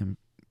 each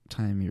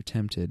time you're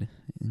tempted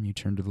and you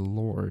turn to the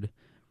Lord,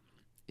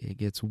 it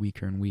gets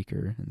weaker and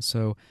weaker. And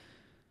so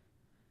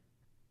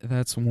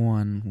that's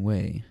one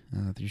way,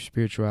 through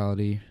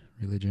spirituality,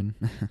 religion.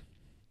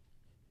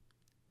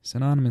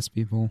 Synonymous,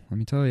 people. Let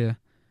me tell you.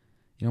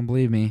 You don't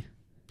believe me?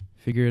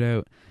 Figure it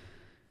out.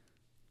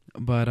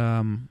 But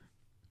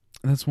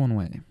that's one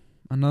way.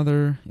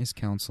 Another is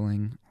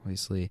counseling.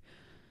 Obviously,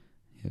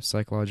 you have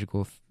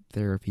psychological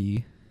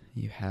therapy.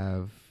 You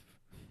have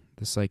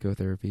the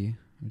psychotherapy,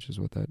 which is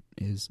what that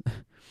is.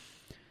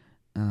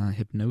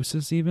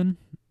 Hypnosis even.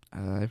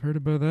 I've heard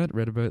about that,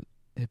 read about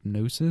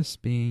hypnosis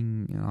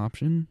being an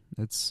option.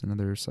 That's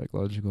another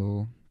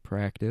psychological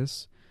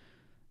practice,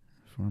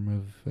 form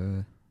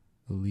of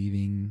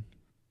believing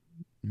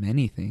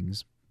many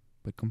things,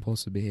 but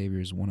compulsive behavior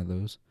is one of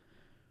those.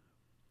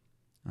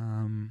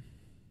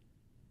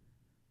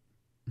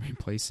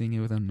 Replacing it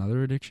with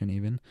another addiction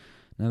even.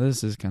 Now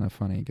this is kind of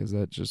funny because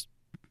that just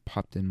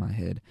popped in my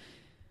head.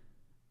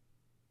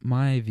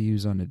 My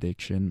views on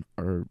addiction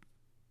are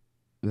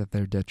that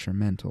they're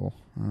detrimental.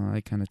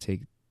 I kind of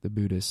take the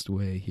Buddhist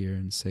way here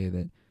and say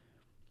that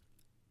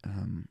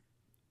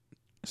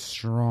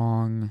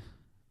strong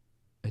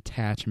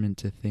attachment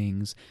to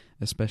things,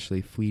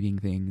 especially fleeting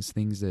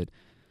things that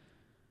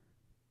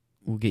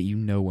will get you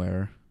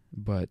nowhere,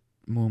 but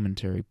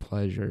momentary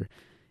pleasure,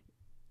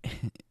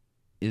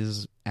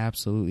 is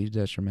absolutely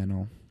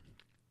detrimental.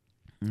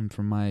 And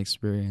from my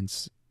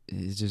experience,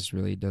 it just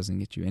really doesn't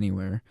get you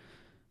anywhere.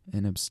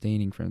 And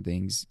abstaining from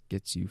things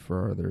gets you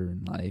farther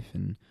in life,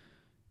 and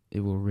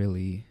it will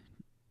really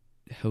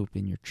help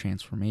in your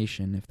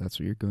transformation if that's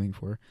what you're going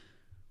for.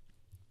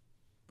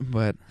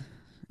 But,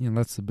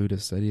 that's the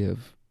Buddhist idea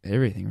of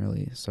everything,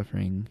 really.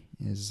 Suffering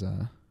is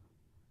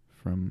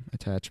from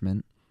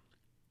attachment.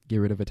 Get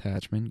rid of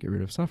attachment, get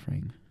rid of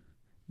suffering.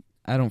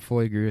 I don't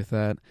fully agree with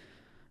that,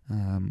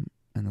 and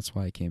that's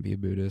why I can't be a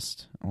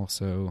Buddhist.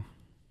 Also,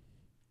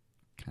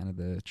 kind of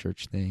the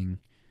church thing,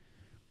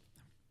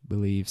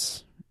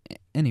 beliefs.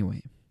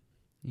 Anyway,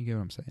 you get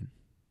what I'm saying.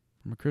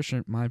 From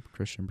my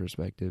Christian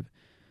perspective,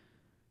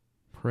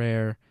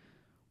 prayer,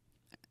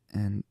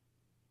 and,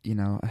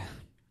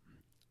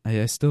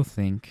 I still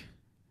think,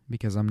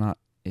 because I'm not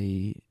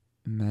a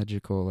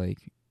magical,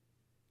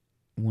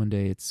 one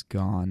day it's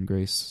gone,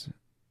 grace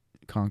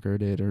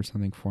conquered it or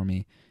something for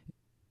me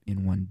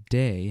in one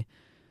day,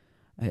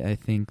 I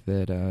think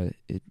that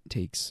it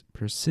takes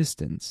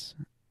persistence.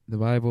 The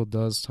Bible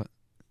does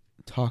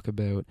talk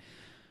about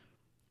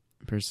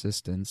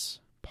persistence.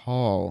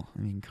 Paul,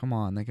 come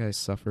on, that guy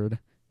suffered.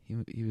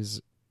 He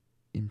was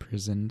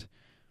imprisoned.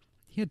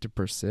 He had to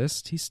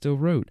persist. He still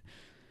wrote.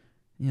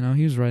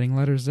 He was writing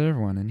letters to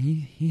everyone, and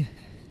he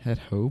had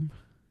hope.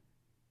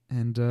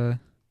 And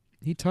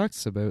he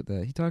talks about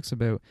that. He talks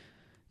about,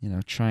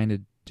 trying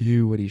to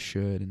do what he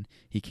should, and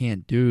he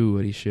can't do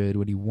what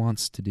he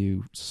wants to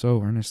do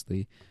so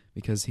earnestly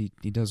because he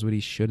does what he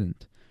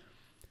shouldn't.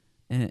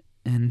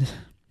 And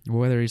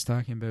whether he's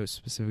talking about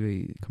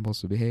specifically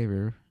compulsive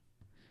behavior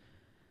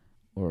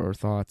or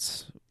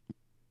thoughts,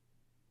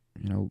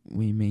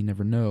 we may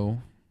never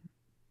know.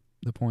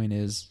 The point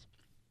is,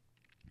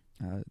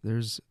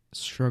 there's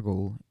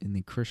struggle in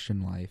the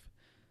Christian life,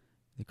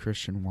 the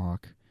Christian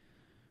walk,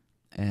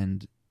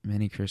 and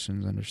many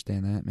Christians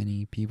understand that.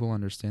 Many people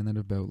understand that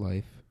about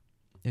life.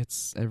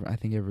 I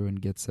think everyone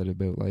gets that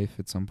about life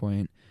at some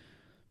point.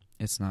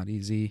 It's not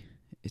easy.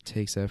 It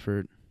takes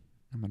effort.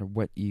 No matter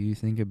what you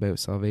think about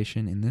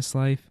salvation in this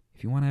life,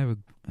 if you want to have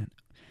an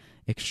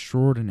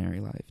extraordinary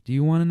life, do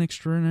you want an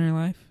extraordinary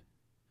life?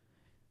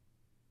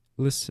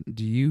 Listen,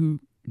 do you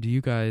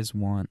guys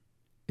want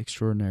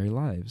extraordinary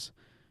lives?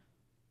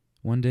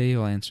 One day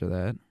you'll answer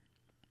that.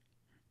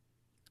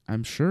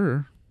 I'm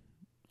sure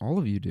all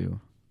of you do.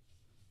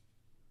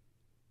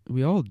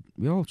 We all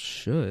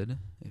should,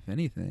 if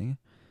anything.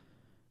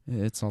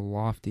 It's a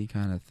lofty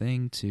kind of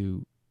thing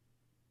to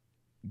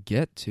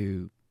get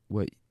to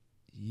what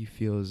you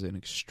feel is an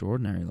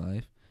extraordinary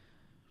life,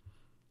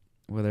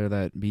 whether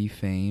that be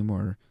fame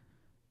or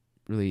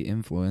really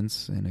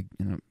influence in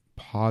a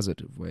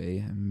positive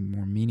way, a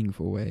more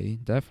meaningful way,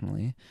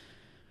 definitely.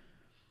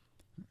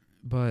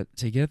 But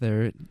to get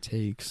there, it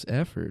takes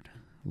effort.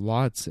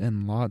 Lots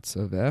and lots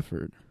of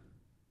effort.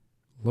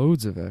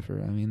 Loads of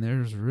effort.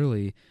 There's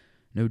really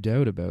no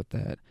doubt about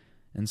that.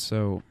 And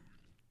so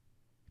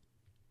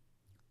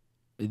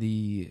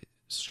the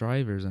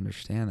strivers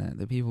understand that.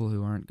 The people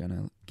who aren't going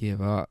to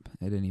give up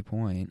at any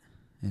point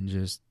and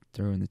just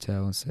throw in the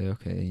towel and say,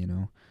 okay,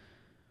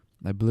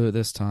 I blew it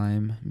this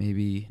time.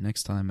 Maybe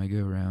next time I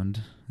go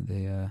around,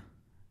 they,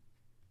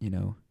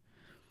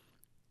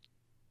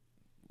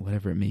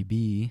 whatever it may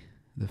be,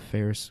 the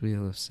Ferris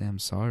wheel of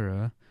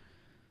samsara,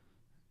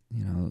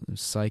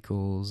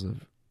 cycles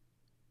of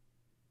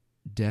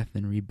death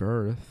and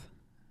rebirth,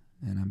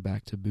 and I'm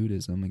back to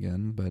Buddhism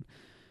again, but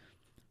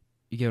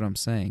you get what I'm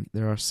saying.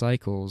 There are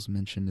cycles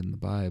mentioned in the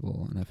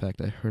Bible, and in fact,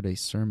 I heard a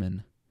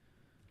sermon,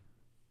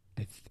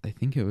 I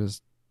think it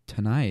was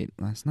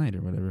last night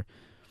or whatever,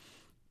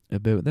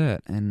 about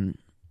that, and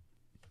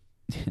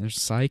there's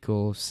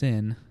cycle of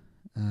sin.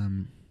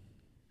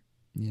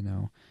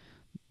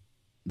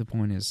 The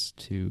point is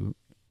to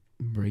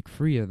break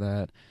free of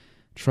that,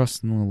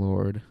 trust in the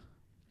Lord,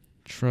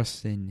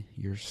 trust in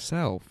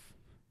yourself,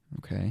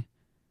 okay?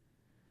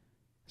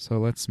 So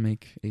let's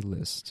make a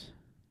list.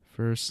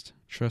 First,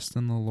 trust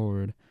in the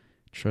Lord,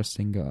 trust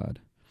in God.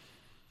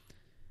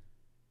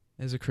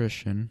 As a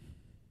Christian,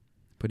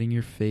 putting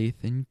your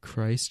faith in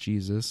Christ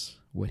Jesus,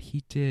 what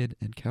he did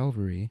at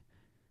Calvary,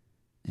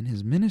 and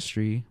his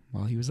ministry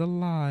while he was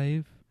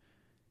alive,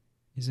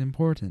 is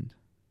important.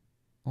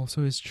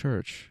 Also his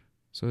church.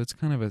 So it's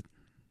kind of a,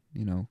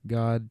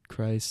 God,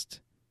 Christ,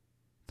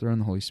 throw in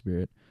the Holy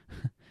Spirit.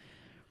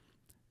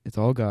 It's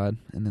all God,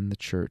 and then the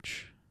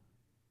church.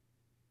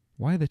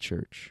 Why the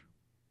church?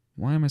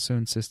 Why am I so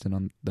insistent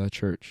on the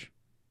church?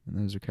 And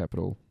those are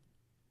capital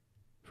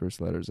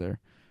first letters there.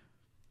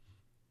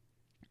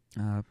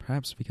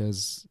 Perhaps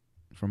because,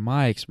 from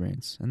my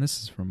experience, and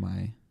this is from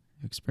my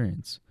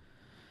experience,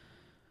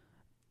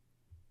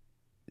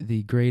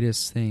 the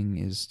greatest thing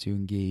is to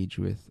engage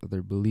with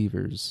other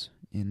believers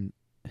in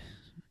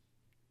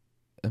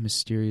a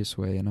mysterious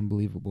way, an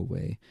unbelievable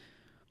way.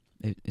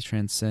 It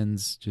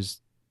transcends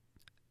just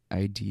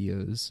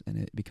ideas, and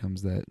it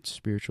becomes that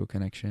spiritual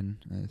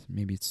connection.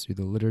 Maybe it's through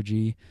the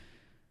liturgy,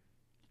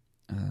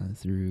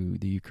 through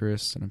the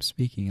Eucharist, and I'm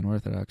speaking in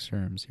Orthodox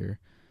terms here.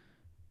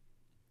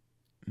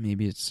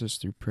 Maybe it's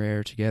just through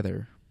prayer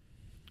together.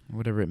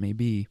 Whatever it may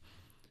be,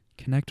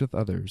 connect with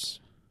others,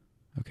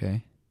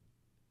 okay?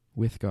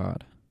 With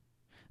God.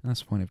 And that's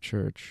the point of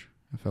church,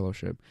 a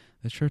fellowship.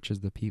 The church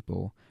is the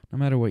people. No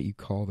matter what you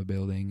call the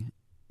building,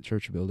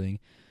 church building,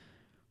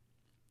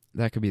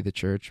 that could be the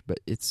church, but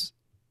it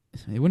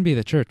wouldn't be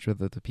the church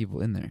without the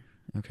people in there,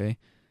 okay?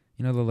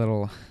 The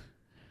little,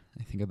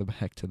 I think of the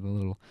back to the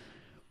little,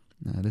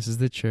 this is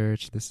the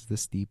church, this is the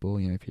steeple,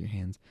 you put your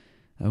hands,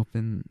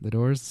 open the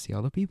doors to see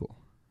all the people.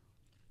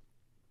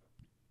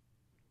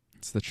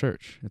 It's the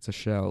church, it's a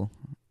shell,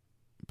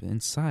 but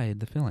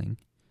inside the filling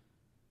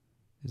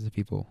is the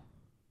people.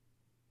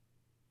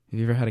 Have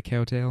you ever had a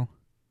cowtail?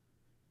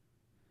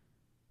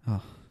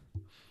 Oh,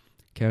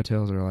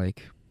 cowtails are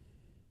like,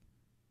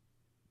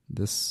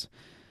 this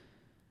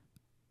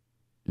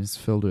is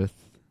filled with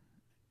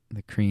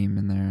the cream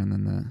in there, and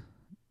then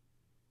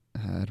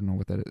I don't know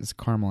what that is.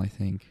 Caramel, I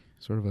think.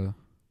 Sort of a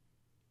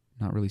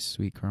not really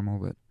sweet caramel,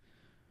 but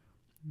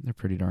they're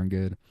pretty darn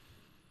good.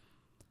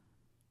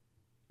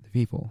 The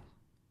people,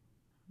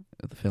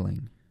 the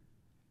filling.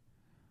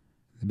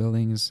 The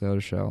building is outer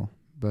shell,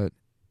 but,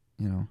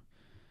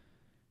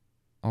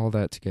 all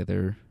that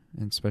together,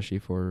 and especially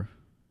for,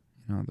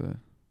 the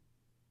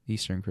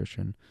Eastern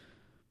Christian,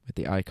 with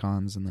the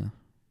icons and the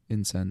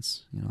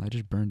incense. I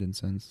just burned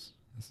incense.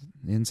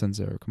 The Incense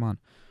Hour, come on.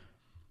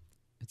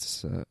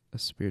 It's a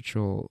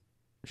spiritual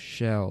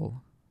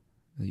shell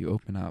that you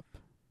open up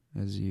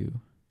as you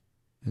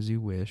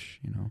wish,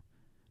 No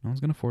one's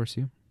going to force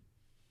you.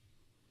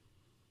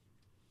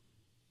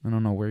 I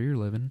don't know where you're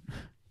living.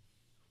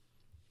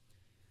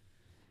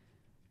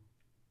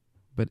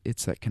 But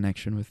it's that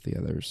connection with the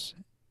others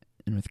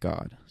and with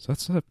God. So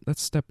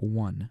that's step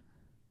one.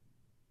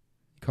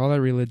 Call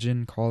that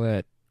religion, call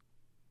that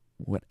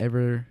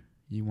whatever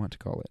you want to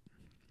call it.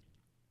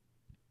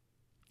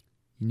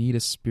 You need a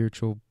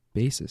spiritual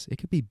basis. It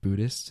could be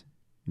Buddhist,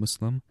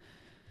 Muslim,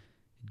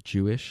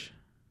 Jewish,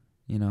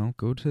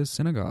 go to a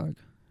synagogue.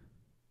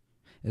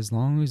 As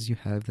long as you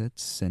have that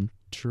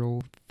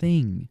central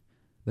thing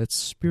that's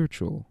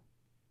spiritual.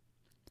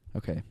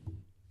 Okay.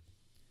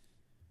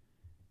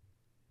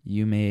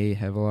 You may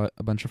have a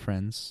bunch of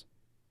friends.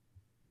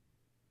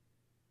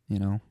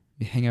 You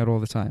hang out all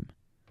the time.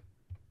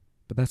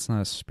 But that's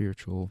not a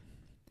spiritual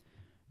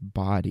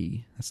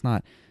body. That's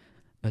not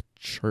a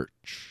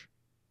church.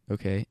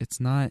 Okay? It's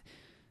not.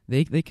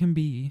 They can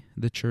be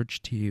the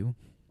church to you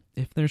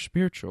if they're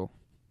spiritual.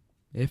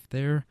 If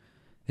they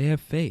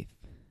have faith.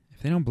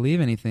 If they don't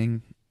believe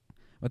anything,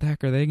 what the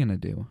heck are they going to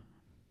do?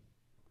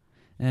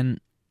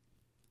 And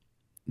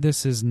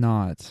this is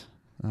not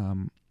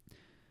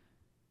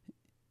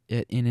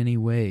it in any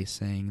way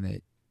saying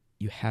that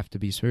you have to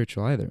be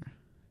spiritual either.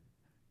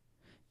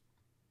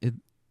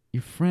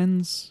 Your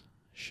friends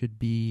should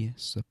be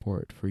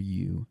support for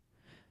you,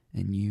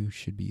 and you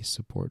should be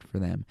support for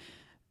them.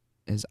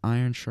 As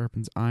iron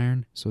sharpens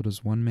iron, so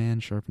does one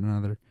man sharpen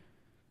another.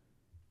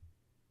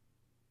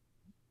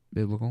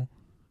 Biblical,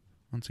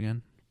 once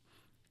again.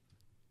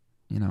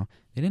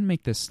 They didn't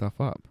make this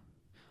stuff up.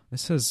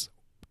 This is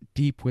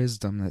deep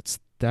wisdom that's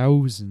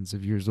thousands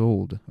of years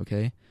old,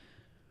 okay?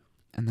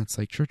 And that's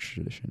like church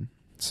tradition.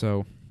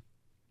 So,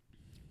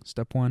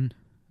 step one,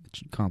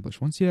 accomplished.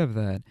 Once you have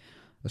that,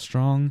 a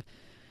strong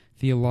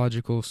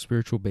theological,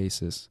 spiritual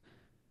basis,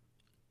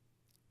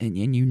 and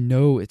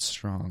it's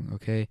strong,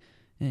 okay?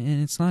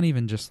 And it's not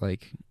even just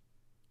like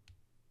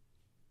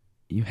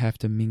you have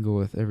to mingle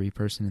with every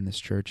person in this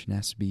church and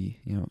has to be,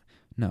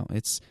 no,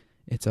 it's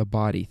a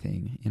body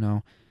thing,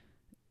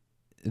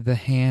 The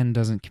hand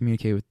doesn't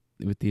communicate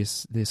with the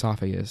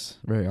esophagus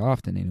very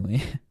often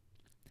anyway,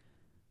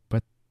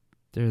 but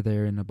they're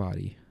there in the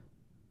body.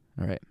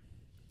 All right.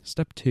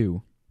 Step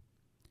 2,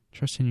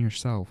 trust in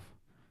yourself.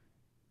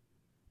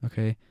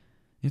 Okay?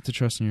 You have to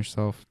trust in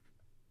yourself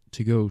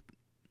to go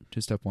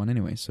to step 1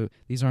 anyway. So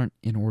these aren't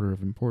in order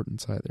of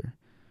importance either.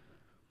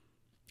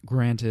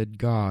 Granted,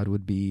 God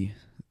would be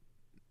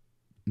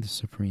the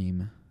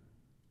supreme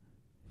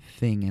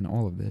thing in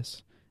all of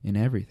this, in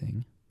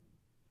everything.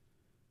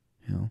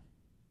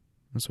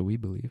 That's what we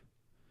believe.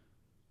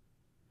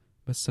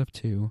 But step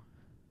 2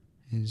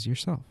 is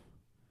yourself.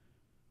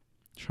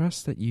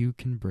 Trust that you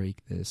can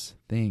break this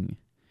thing.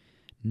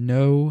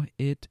 Know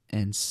it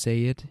and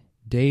say it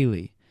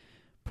daily.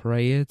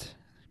 Pray it,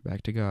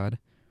 back to God.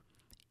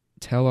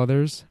 Tell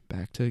others,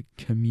 back to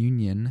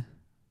communion.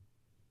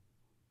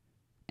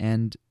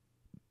 And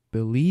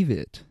believe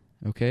it,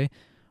 okay?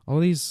 All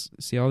these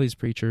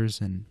preachers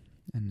and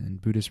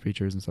Buddhist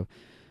preachers and stuff,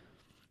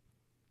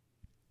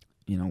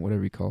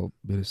 whatever you call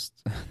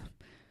Buddhists,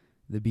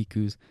 the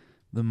bhikkhus,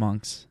 the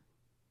monks,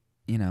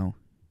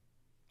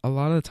 a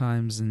lot of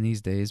times in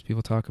these days,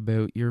 people talk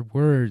about your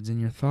words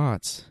and your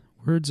thoughts.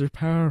 Words are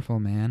powerful,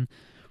 man.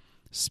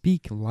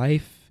 Speak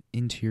life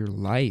into your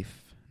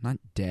life, not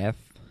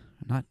death,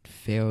 not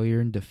failure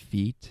and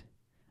defeat,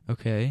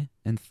 okay?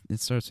 And it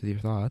starts with your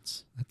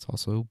thoughts. That's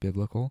also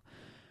biblical.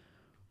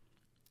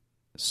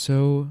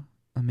 So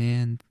a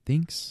man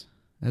thinks,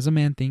 as a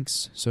man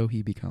thinks, so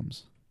he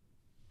becomes.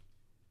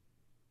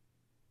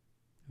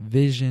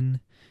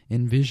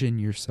 Envision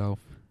yourself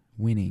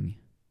winning.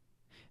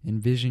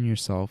 Envision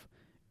yourself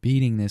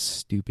beating this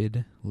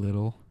stupid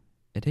little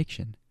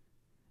addiction.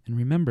 And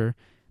remember,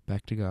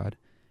 back to God,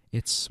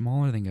 it's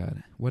smaller than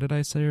God. What did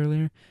I say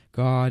earlier?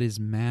 God is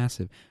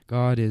massive.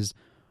 God is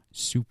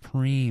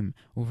supreme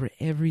over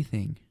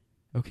everything.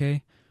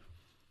 Okay?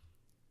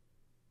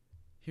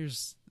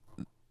 Here's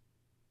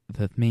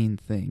the main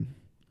thing.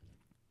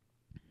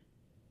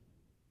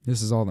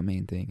 This is all the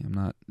main thing. I'm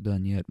not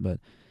done yet, but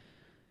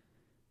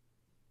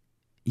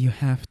you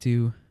have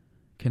to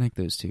connect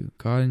those two,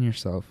 God and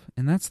yourself.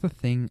 And that's the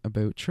thing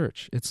about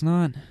church. It's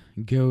not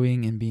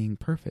going and being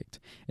perfect.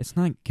 It's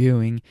not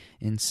going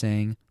and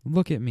saying,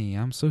 look at me,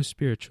 I'm so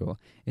spiritual.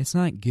 It's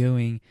not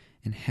going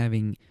and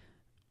having,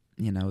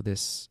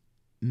 this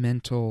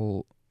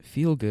mental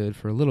feel good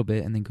for a little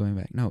bit and then going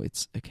back. No,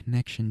 it's a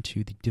connection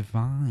to the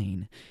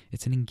divine.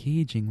 It's an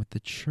engaging with the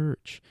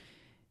church.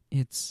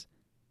 It's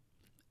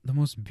the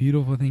most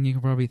beautiful thing you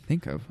can probably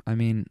think of. I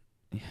mean,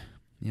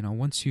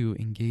 once you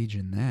engage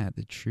in that,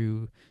 the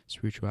true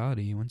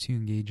spirituality, once you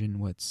engage in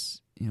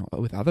what's,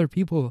 with other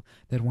people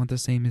that want the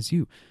same as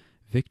you,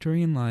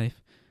 victory in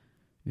life,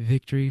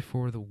 victory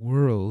for the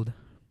world,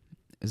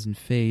 as in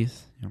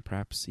faith,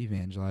 perhaps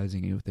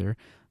evangelizing out there,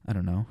 I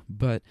don't know,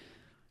 but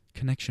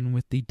connection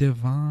with the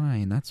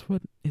divine, that's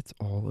what it's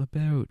all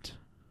about.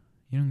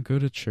 You don't go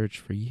to church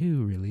for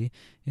you, really.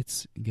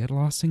 It's get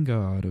lost in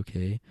God,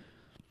 okay?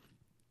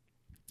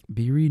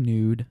 Be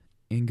renewed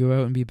and go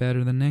out and be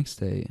better the next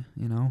day,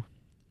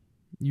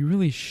 You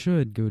really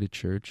should go to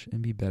church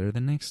and be better the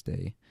next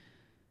day.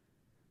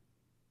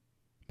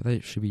 But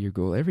that should be your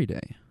goal every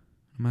day,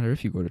 no matter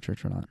if you go to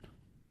church or not.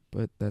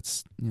 But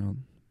that's,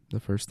 the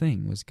first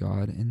thing was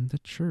God and the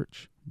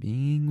church,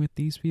 being with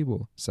these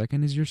people.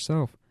 Second is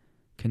yourself.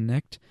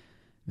 Connect,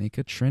 make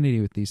a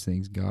trinity with these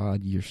things,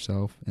 God,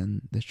 yourself,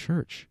 and the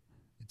church.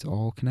 It's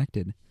all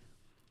connected.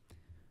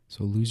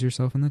 So lose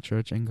yourself in the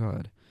church and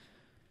God.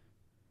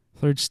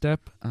 Third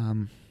step,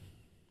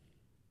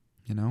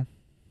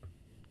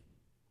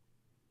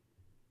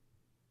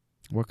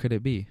 what could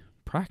it be?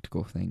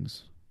 Practical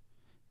things.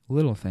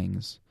 Little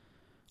things.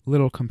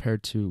 Little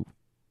compared to,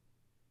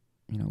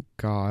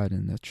 God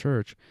and the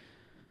church.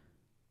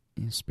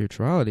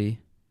 Spirituality.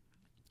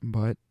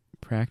 But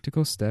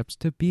practical steps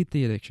to beat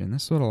the addiction.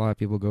 This is what a lot of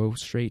people go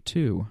straight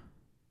to.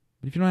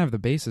 But if you don't have the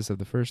basis of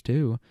the first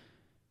two,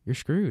 you're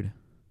screwed.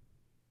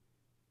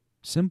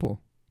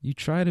 Simple. You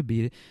try to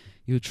beat it.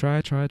 You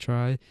try,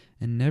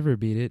 and never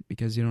beat it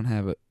because you don't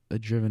have a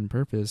driven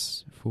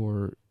purpose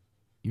for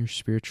your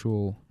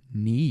spiritual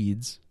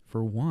needs,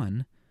 for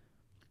one,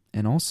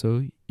 and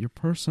also your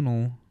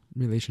personal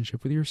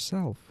relationship with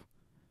yourself.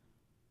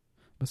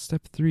 But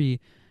step 3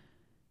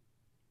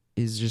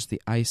 is just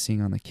the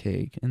icing on the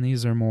cake. And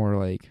these are more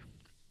like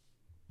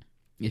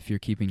if you're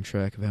keeping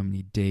track of how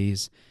many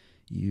days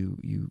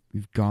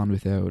you've gone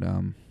without,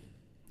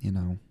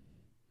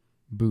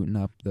 booting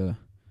up the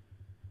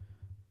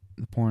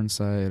porn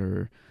site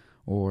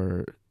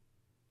or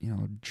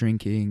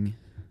drinking,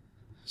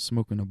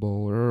 smoking a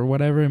bowl, or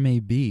whatever it may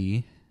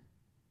be.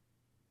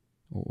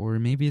 Or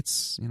maybe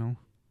it's,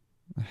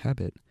 a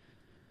habit.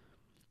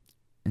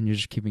 And you're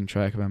just keeping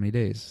track of how many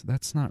days.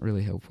 That's not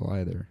really helpful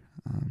either.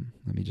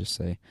 Let me just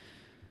say.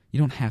 You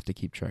don't have to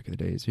keep track of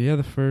the days. If you have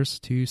the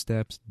first 2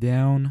 steps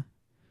down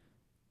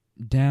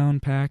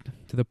packed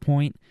to the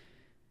point,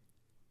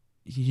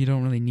 you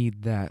don't really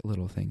need that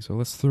little thing. So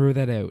let's throw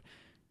that out.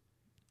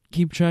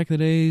 Keep track of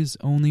the days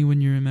only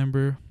when you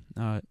remember.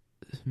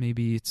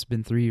 Maybe it's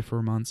been 3 or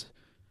 4 months.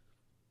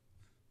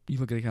 You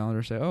look at the calendar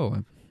and say,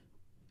 oh,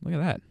 look at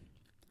that.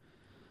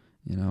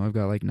 I've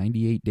got like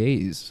 98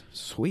 days.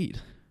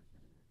 Sweet.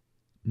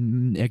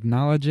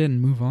 Acknowledge it and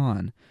move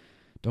on.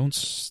 Don't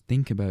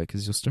think about it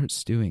because you'll start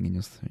stewing and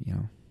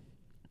you'll,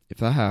 if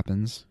that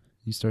happens,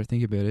 you start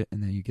thinking about it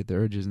and then you get the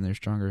urges and they're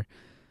stronger.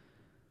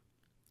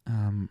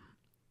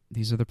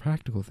 These are the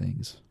practical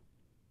things.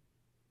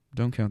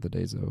 Don't count the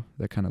days, though.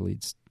 That kind of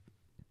leads...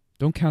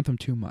 Don't count them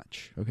too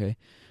much, okay?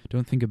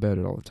 Don't think about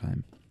it all the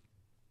time.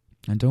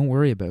 And don't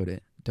worry about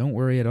it. Don't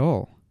worry at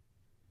all.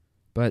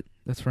 But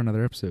that's for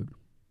another episode.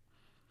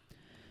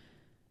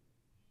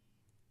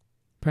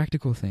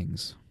 Practical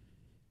things.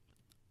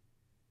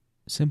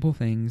 simple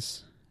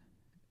things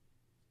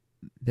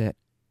that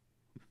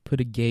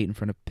put a gate in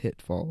front of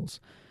pitfalls.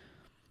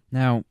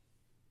 Now,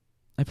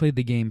 I played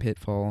the game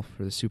Pitfall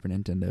for the Super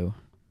Nintendo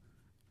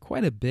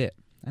quite a bit.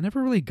 I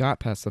never really got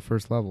past the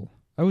first level.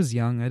 I was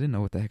young, I didn't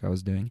know what the heck I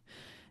was doing.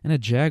 And a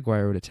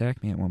jaguar would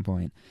attack me at one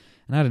point,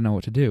 and I didn't know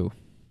what to do.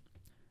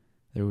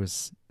 There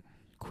was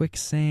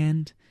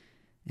quicksand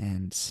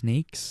and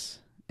snakes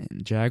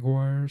and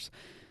jaguars.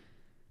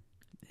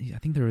 I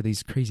think there were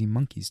these crazy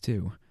monkeys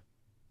too.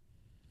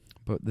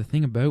 But the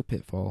thing about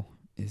Pitfall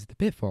is the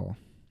pitfall,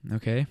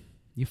 okay?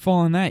 You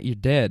fall in that, you're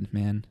dead,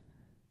 man.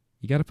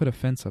 You got to put a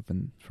fence up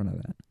in front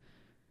of that.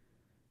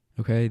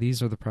 Okay,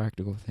 these are the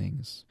practical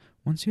things.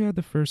 Once you have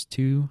the first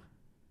two,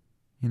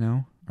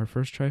 our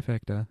first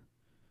trifecta,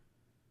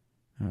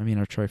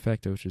 our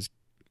trifecta, which is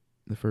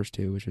the first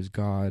two, which is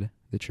God,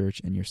 the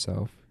church, and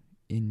yourself,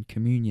 in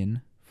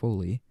communion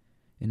fully,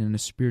 and in a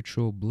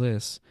spiritual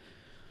bliss,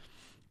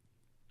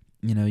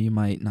 you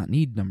might not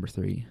need number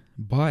 3.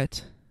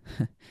 But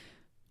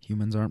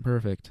humans aren't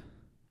perfect.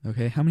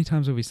 Okay, how many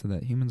times have we said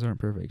that? Humans aren't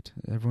perfect.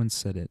 Everyone's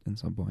said it at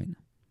some point.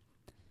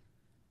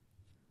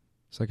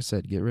 So like I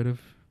said, get rid of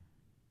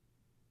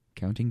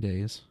counting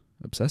days,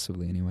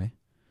 obsessively anyway.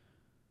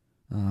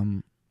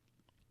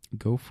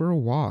 Go for a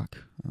walk.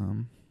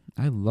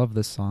 I love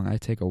this song, I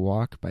Take a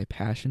Walk by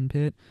Passion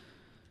Pit.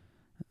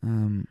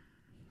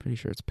 Pretty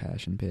sure it's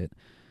Passion Pit.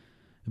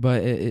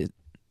 But it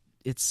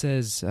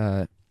says,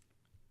 I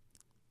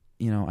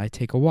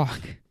take a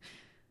walk.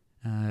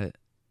 And,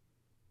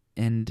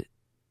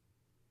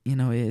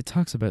 it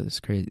talks about these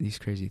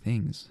crazy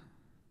things.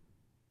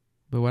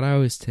 But what I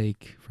always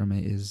take from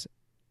it is,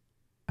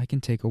 I can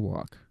take a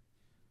walk.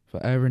 If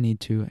I ever need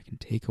to, I can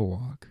take a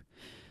walk.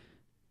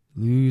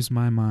 Lose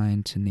my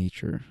mind to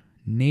nature.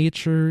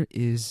 Nature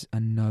is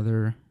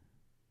another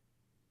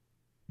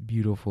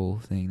beautiful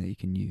thing that you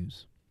can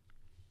use.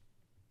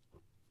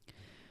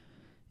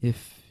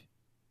 If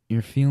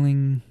you're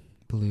feeling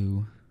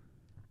blue,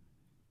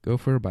 go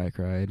for a bike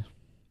ride.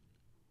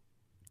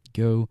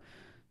 Go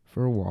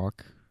for a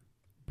walk.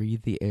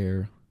 Breathe the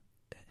air.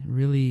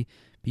 Really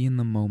be in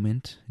the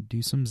moment.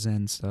 Do some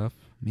Zen stuff.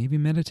 Maybe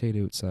meditate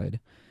outside.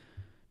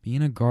 Be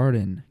in a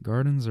garden.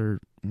 Gardens are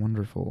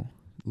wonderful.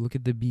 Look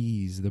at the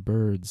bees, the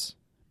birds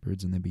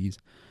and the bees.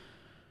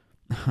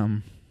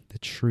 The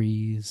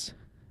trees,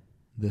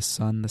 the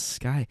sun, the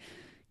sky.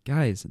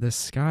 Guys, the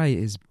sky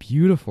is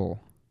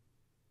beautiful.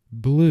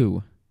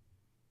 Blue.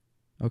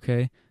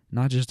 Okay?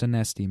 Not just a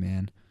nesty,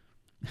 man.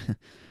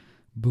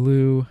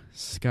 Blue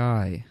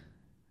sky.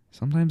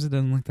 Sometimes it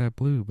doesn't look that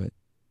blue, but,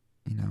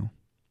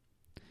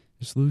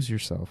 just lose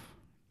yourself.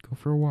 Go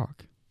for a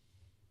walk.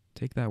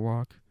 Take that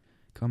walk.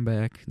 Come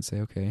back and say,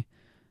 okay,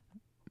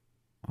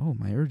 oh,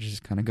 my urge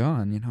is kind of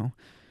gone,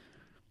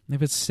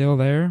 If it's still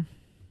there,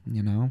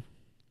 there's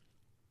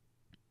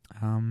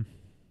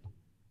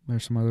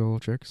some other little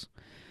tricks.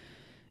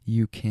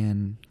 You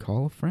can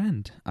call a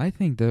friend. I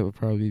think that would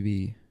probably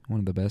be one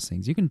of the best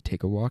things. You can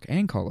take a walk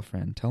and call a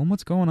friend. Tell them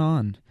what's going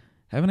on.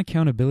 Have an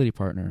accountability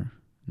partner.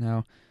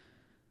 Now,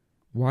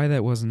 why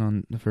that wasn't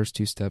on the first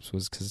 2 steps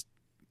was because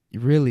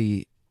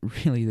really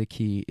the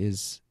key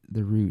is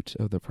the root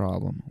of the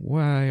problem.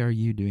 Why are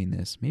you doing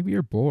this? Maybe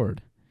you're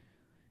bored.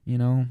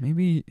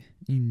 Maybe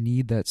you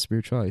need that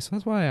spirituality. So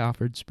that's why I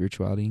offered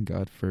spirituality and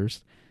God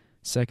first.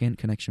 Second,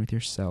 connection with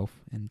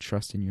yourself and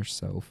trust in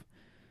yourself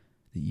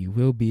that you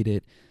will beat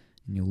it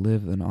and you'll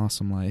live an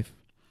awesome life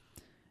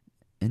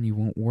and you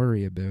won't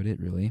worry about it,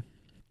 really.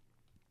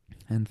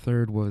 And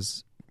third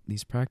was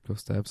these practical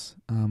steps.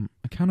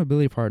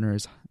 Accountability partner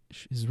is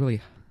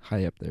really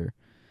high up there.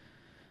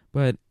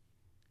 But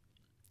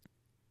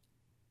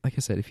like I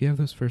said, if you have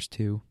those first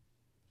 2,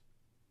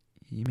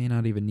 you may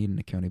not even need an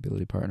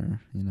accountability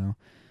partner,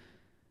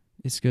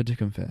 It's good to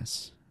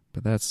confess.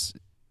 But that's,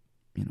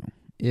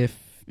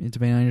 if,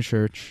 depending on your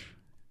church,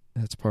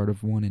 that's part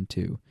of 1 and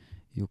 2.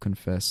 You'll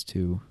confess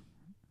to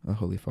a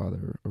Holy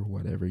Father or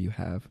whatever you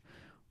have,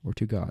 or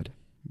to God.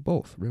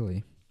 Both,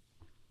 really.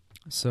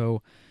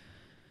 So,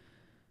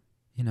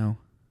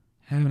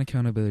 have an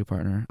accountability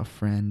partner, a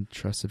friend,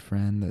 trusted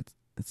friend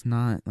that's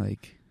not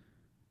like,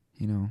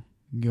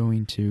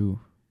 going to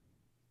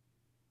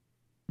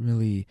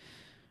really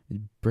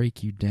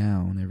break you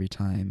down every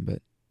time,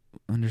 but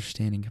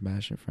understanding,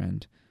 compassionate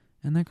friend.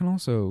 And that can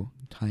also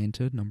tie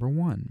into number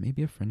 1,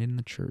 maybe a friend in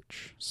the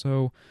church.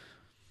 So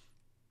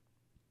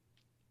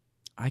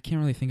I can't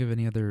really think of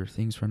any other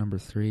things for number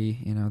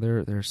 3.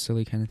 There are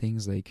silly kind of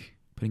things like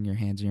putting your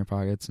hands in your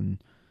pockets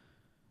and,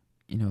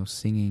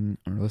 singing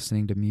or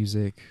listening to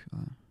music,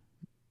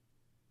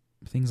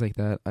 things like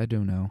that. I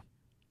don't know.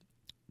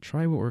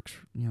 Try what works,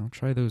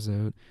 try those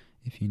out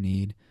if you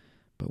need.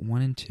 But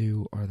 1 and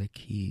 2 are the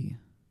key.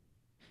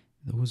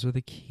 Those are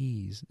the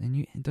keys. And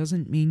it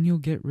doesn't mean you'll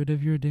get rid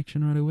of your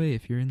addiction right away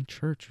if you're in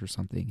church or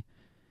something.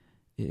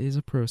 It is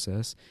a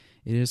process.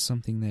 It is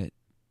something that,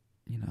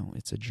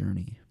 it's a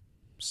journey.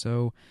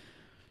 So,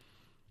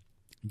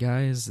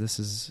 guys,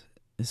 this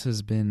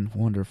has been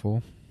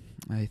wonderful.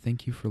 I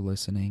thank you for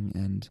listening,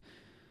 and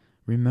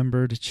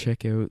remember to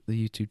check out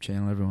the YouTube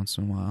channel every once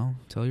in a while.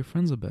 Tell your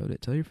friends about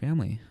it. Tell your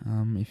family.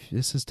 If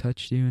this has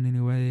touched you in any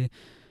way,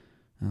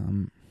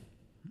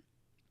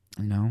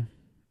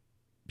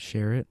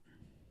 share it,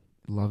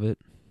 love it,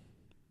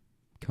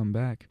 come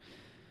back.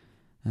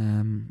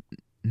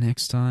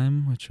 Next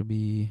time, which will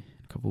be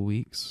a couple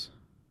weeks,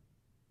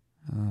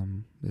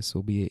 this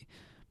will be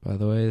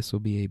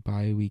a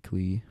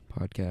bi-weekly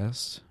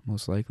podcast,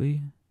 most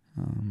likely,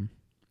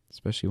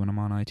 especially when I'm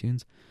on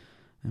iTunes.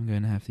 I'm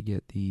going to have to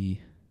get the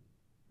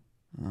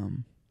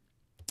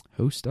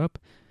host up,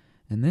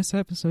 and this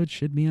episode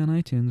should be on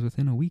iTunes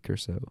within a week or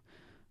so,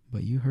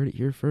 but you heard it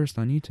here first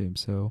on YouTube,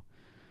 so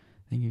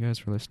thank you guys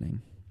for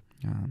listening.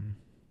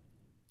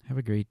 Have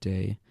a great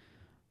day.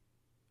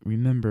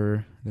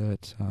 Remember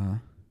that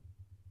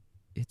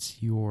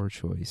it's your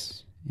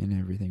choice in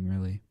everything,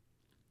 really.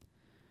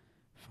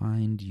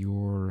 Find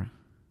your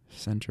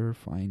center,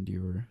 find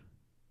your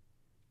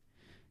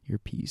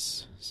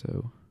peace.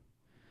 So,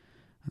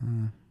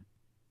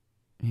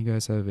 you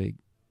guys have a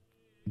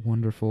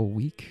wonderful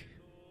week,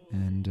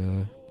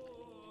 and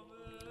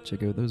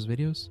check out those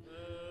videos.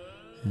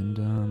 And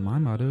my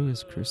motto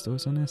is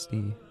Christos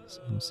Anesti.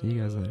 So, see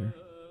you guys later.